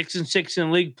 6-6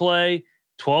 in league play.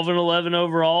 12-11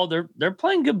 overall. They're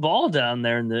playing good ball down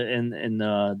there in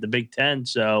the Big Ten.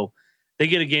 So they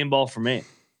get a game ball for me.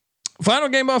 Final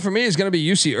game ball for me is going to be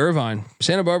UC Irvine.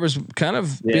 Santa Barbara's kind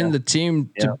of been the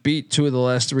team to beat 2 of the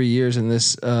last 3 years in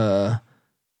this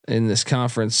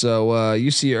conference. So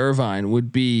UC Irvine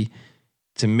would be,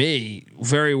 to me,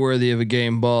 very worthy of a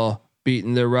game ball,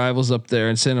 beating their rivals up there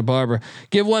in Santa Barbara.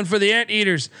 Give one for the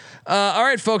Anteaters. All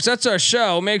right, folks, that's our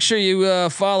show. Make sure you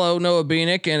follow Noah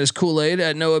Beanick and his Kool-Aid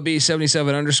at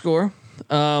NoahB77_.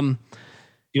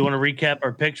 You want to recap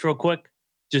our picks real quick?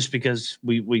 Just because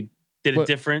we did it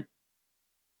different.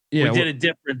 Yeah, we did it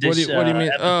different. What do you mean?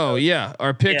 Episode. Oh yeah,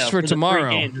 our picks for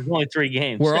tomorrow. There's only 3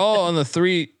 games. We're all on the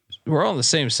 3. We're all on the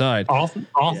same side. All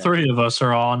 3 of us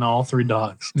are on all 3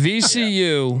 dogs.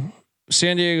 VCU.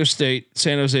 San Diego State,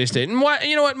 San Jose State, and why?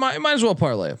 You know what? Might as well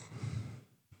parlay it.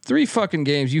 3 fucking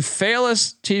games. You fail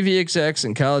us, TV execs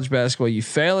in college basketball. You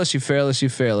fail us.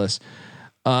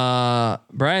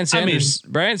 Brian Sanders.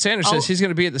 Brian Sanders says he's going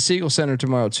to be at the Siegel Center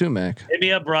tomorrow too. Mac, hit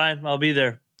me up, Brian. I'll be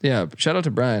there. Yeah, shout out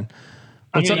to Brian.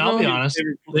 I'll be honest.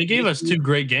 They gave us 2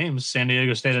 great games. San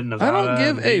Diego State and Nevada. I don't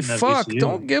give a fuck.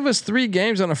 Don't give us 3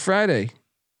 games on a Friday.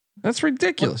 That's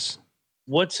ridiculous.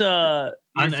 What's on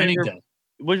any day?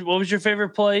 What was your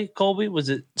favorite play, Colby? Was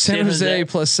it San Jose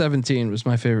plus 17 was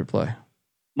my favorite play.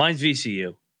 Mine's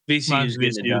VCU. Mine's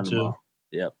VCU too.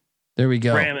 Yep. There we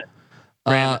go. Ram it.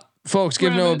 Folks,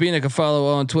 give Noah Beanick a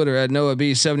follow on Twitter at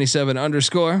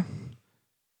NoahB77_.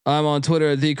 I'm on Twitter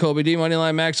at the Colby D.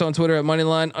 Moneyline Max on Twitter at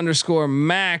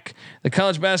Moneyline_Mac. The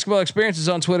college basketball experience is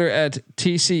on Twitter at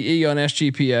TCE on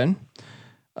SGPN.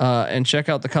 And check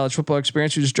out the College Football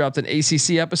Experience. We just dropped an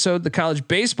ACC episode. The College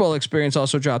Baseball Experience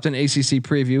also dropped an ACC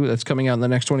preview that's coming out in the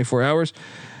next 24 hours.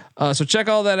 So check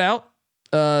all that out.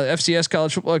 FCS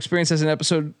College Football Experience has an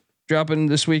episode dropping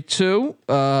this week too.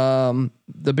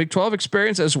 The Big 12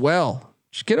 Experience as well.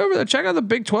 Just get over there. Check out the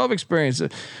Big 12 Experience.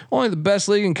 Only the best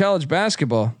league in college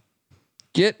basketball.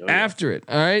 Get after it.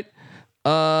 All right.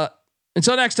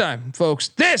 Until next time, folks.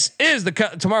 This is the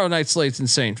tomorrow night slate's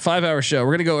insane. 5-hour show.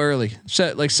 We're gonna go early.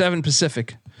 Set like 7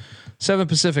 Pacific. 7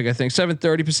 Pacific, I think.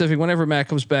 7:30 Pacific. Whenever Matt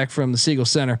comes back from the Siegel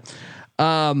Center.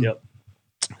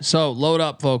 So load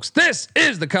up, folks. This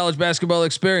is the College Basketball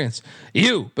Experience.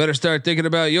 You better start thinking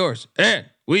about yours. And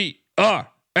we are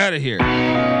out of here.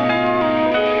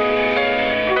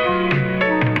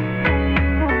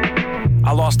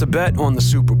 I lost a bet on the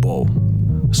Super Bowl,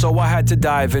 so I had to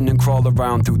dive in and crawl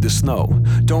around through the snow.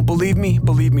 Don't believe me?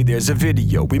 Believe me, there's a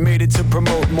video. We made it to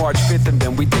promote March 5th and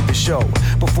then we did the show.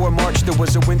 Before March there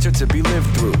was a winter to be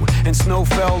lived through, and snow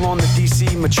fell on the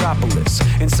DC metropolis.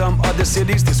 In some other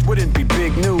cities this wouldn't be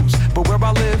big news, but where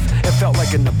I live it felt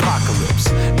like an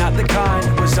apocalypse. Not the kind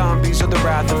with zombies or the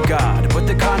wrath of God, but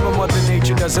the kind where Mother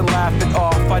Nature doesn't laugh it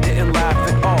off. I didn't laugh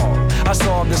at all. I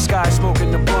saw the sky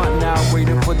smoking the blunt, now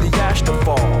waiting for the ash to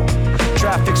fall.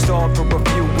 Traffic stalled for a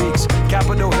few weeks.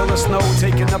 Capitol Hill of snow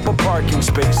taking up a parking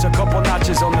space. A couple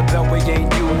notches on the beltway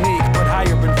ain't unique, but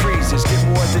higher in freezes get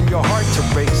more than your heart to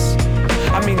race.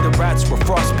 I mean the rats were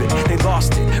frostbit, they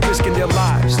lost it, risking their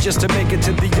lives just to make it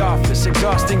to the office.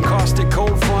 Exhausting, caustic,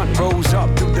 cold front rose up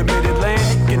through the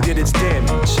mid-Atlantic and did its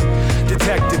damage.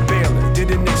 Detective Baylor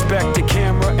didn't expect a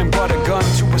camera and brought a gun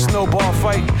to a snowball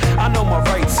fight. I know my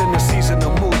rights in the season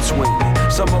of mood swing.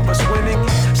 Some of us winning,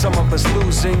 some of us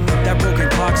losing. That broken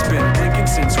clock's been blinking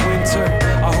since winter.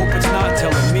 I hope it's not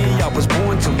telling me I was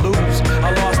born to lose.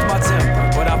 I lost my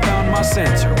temper, but I found my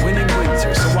center.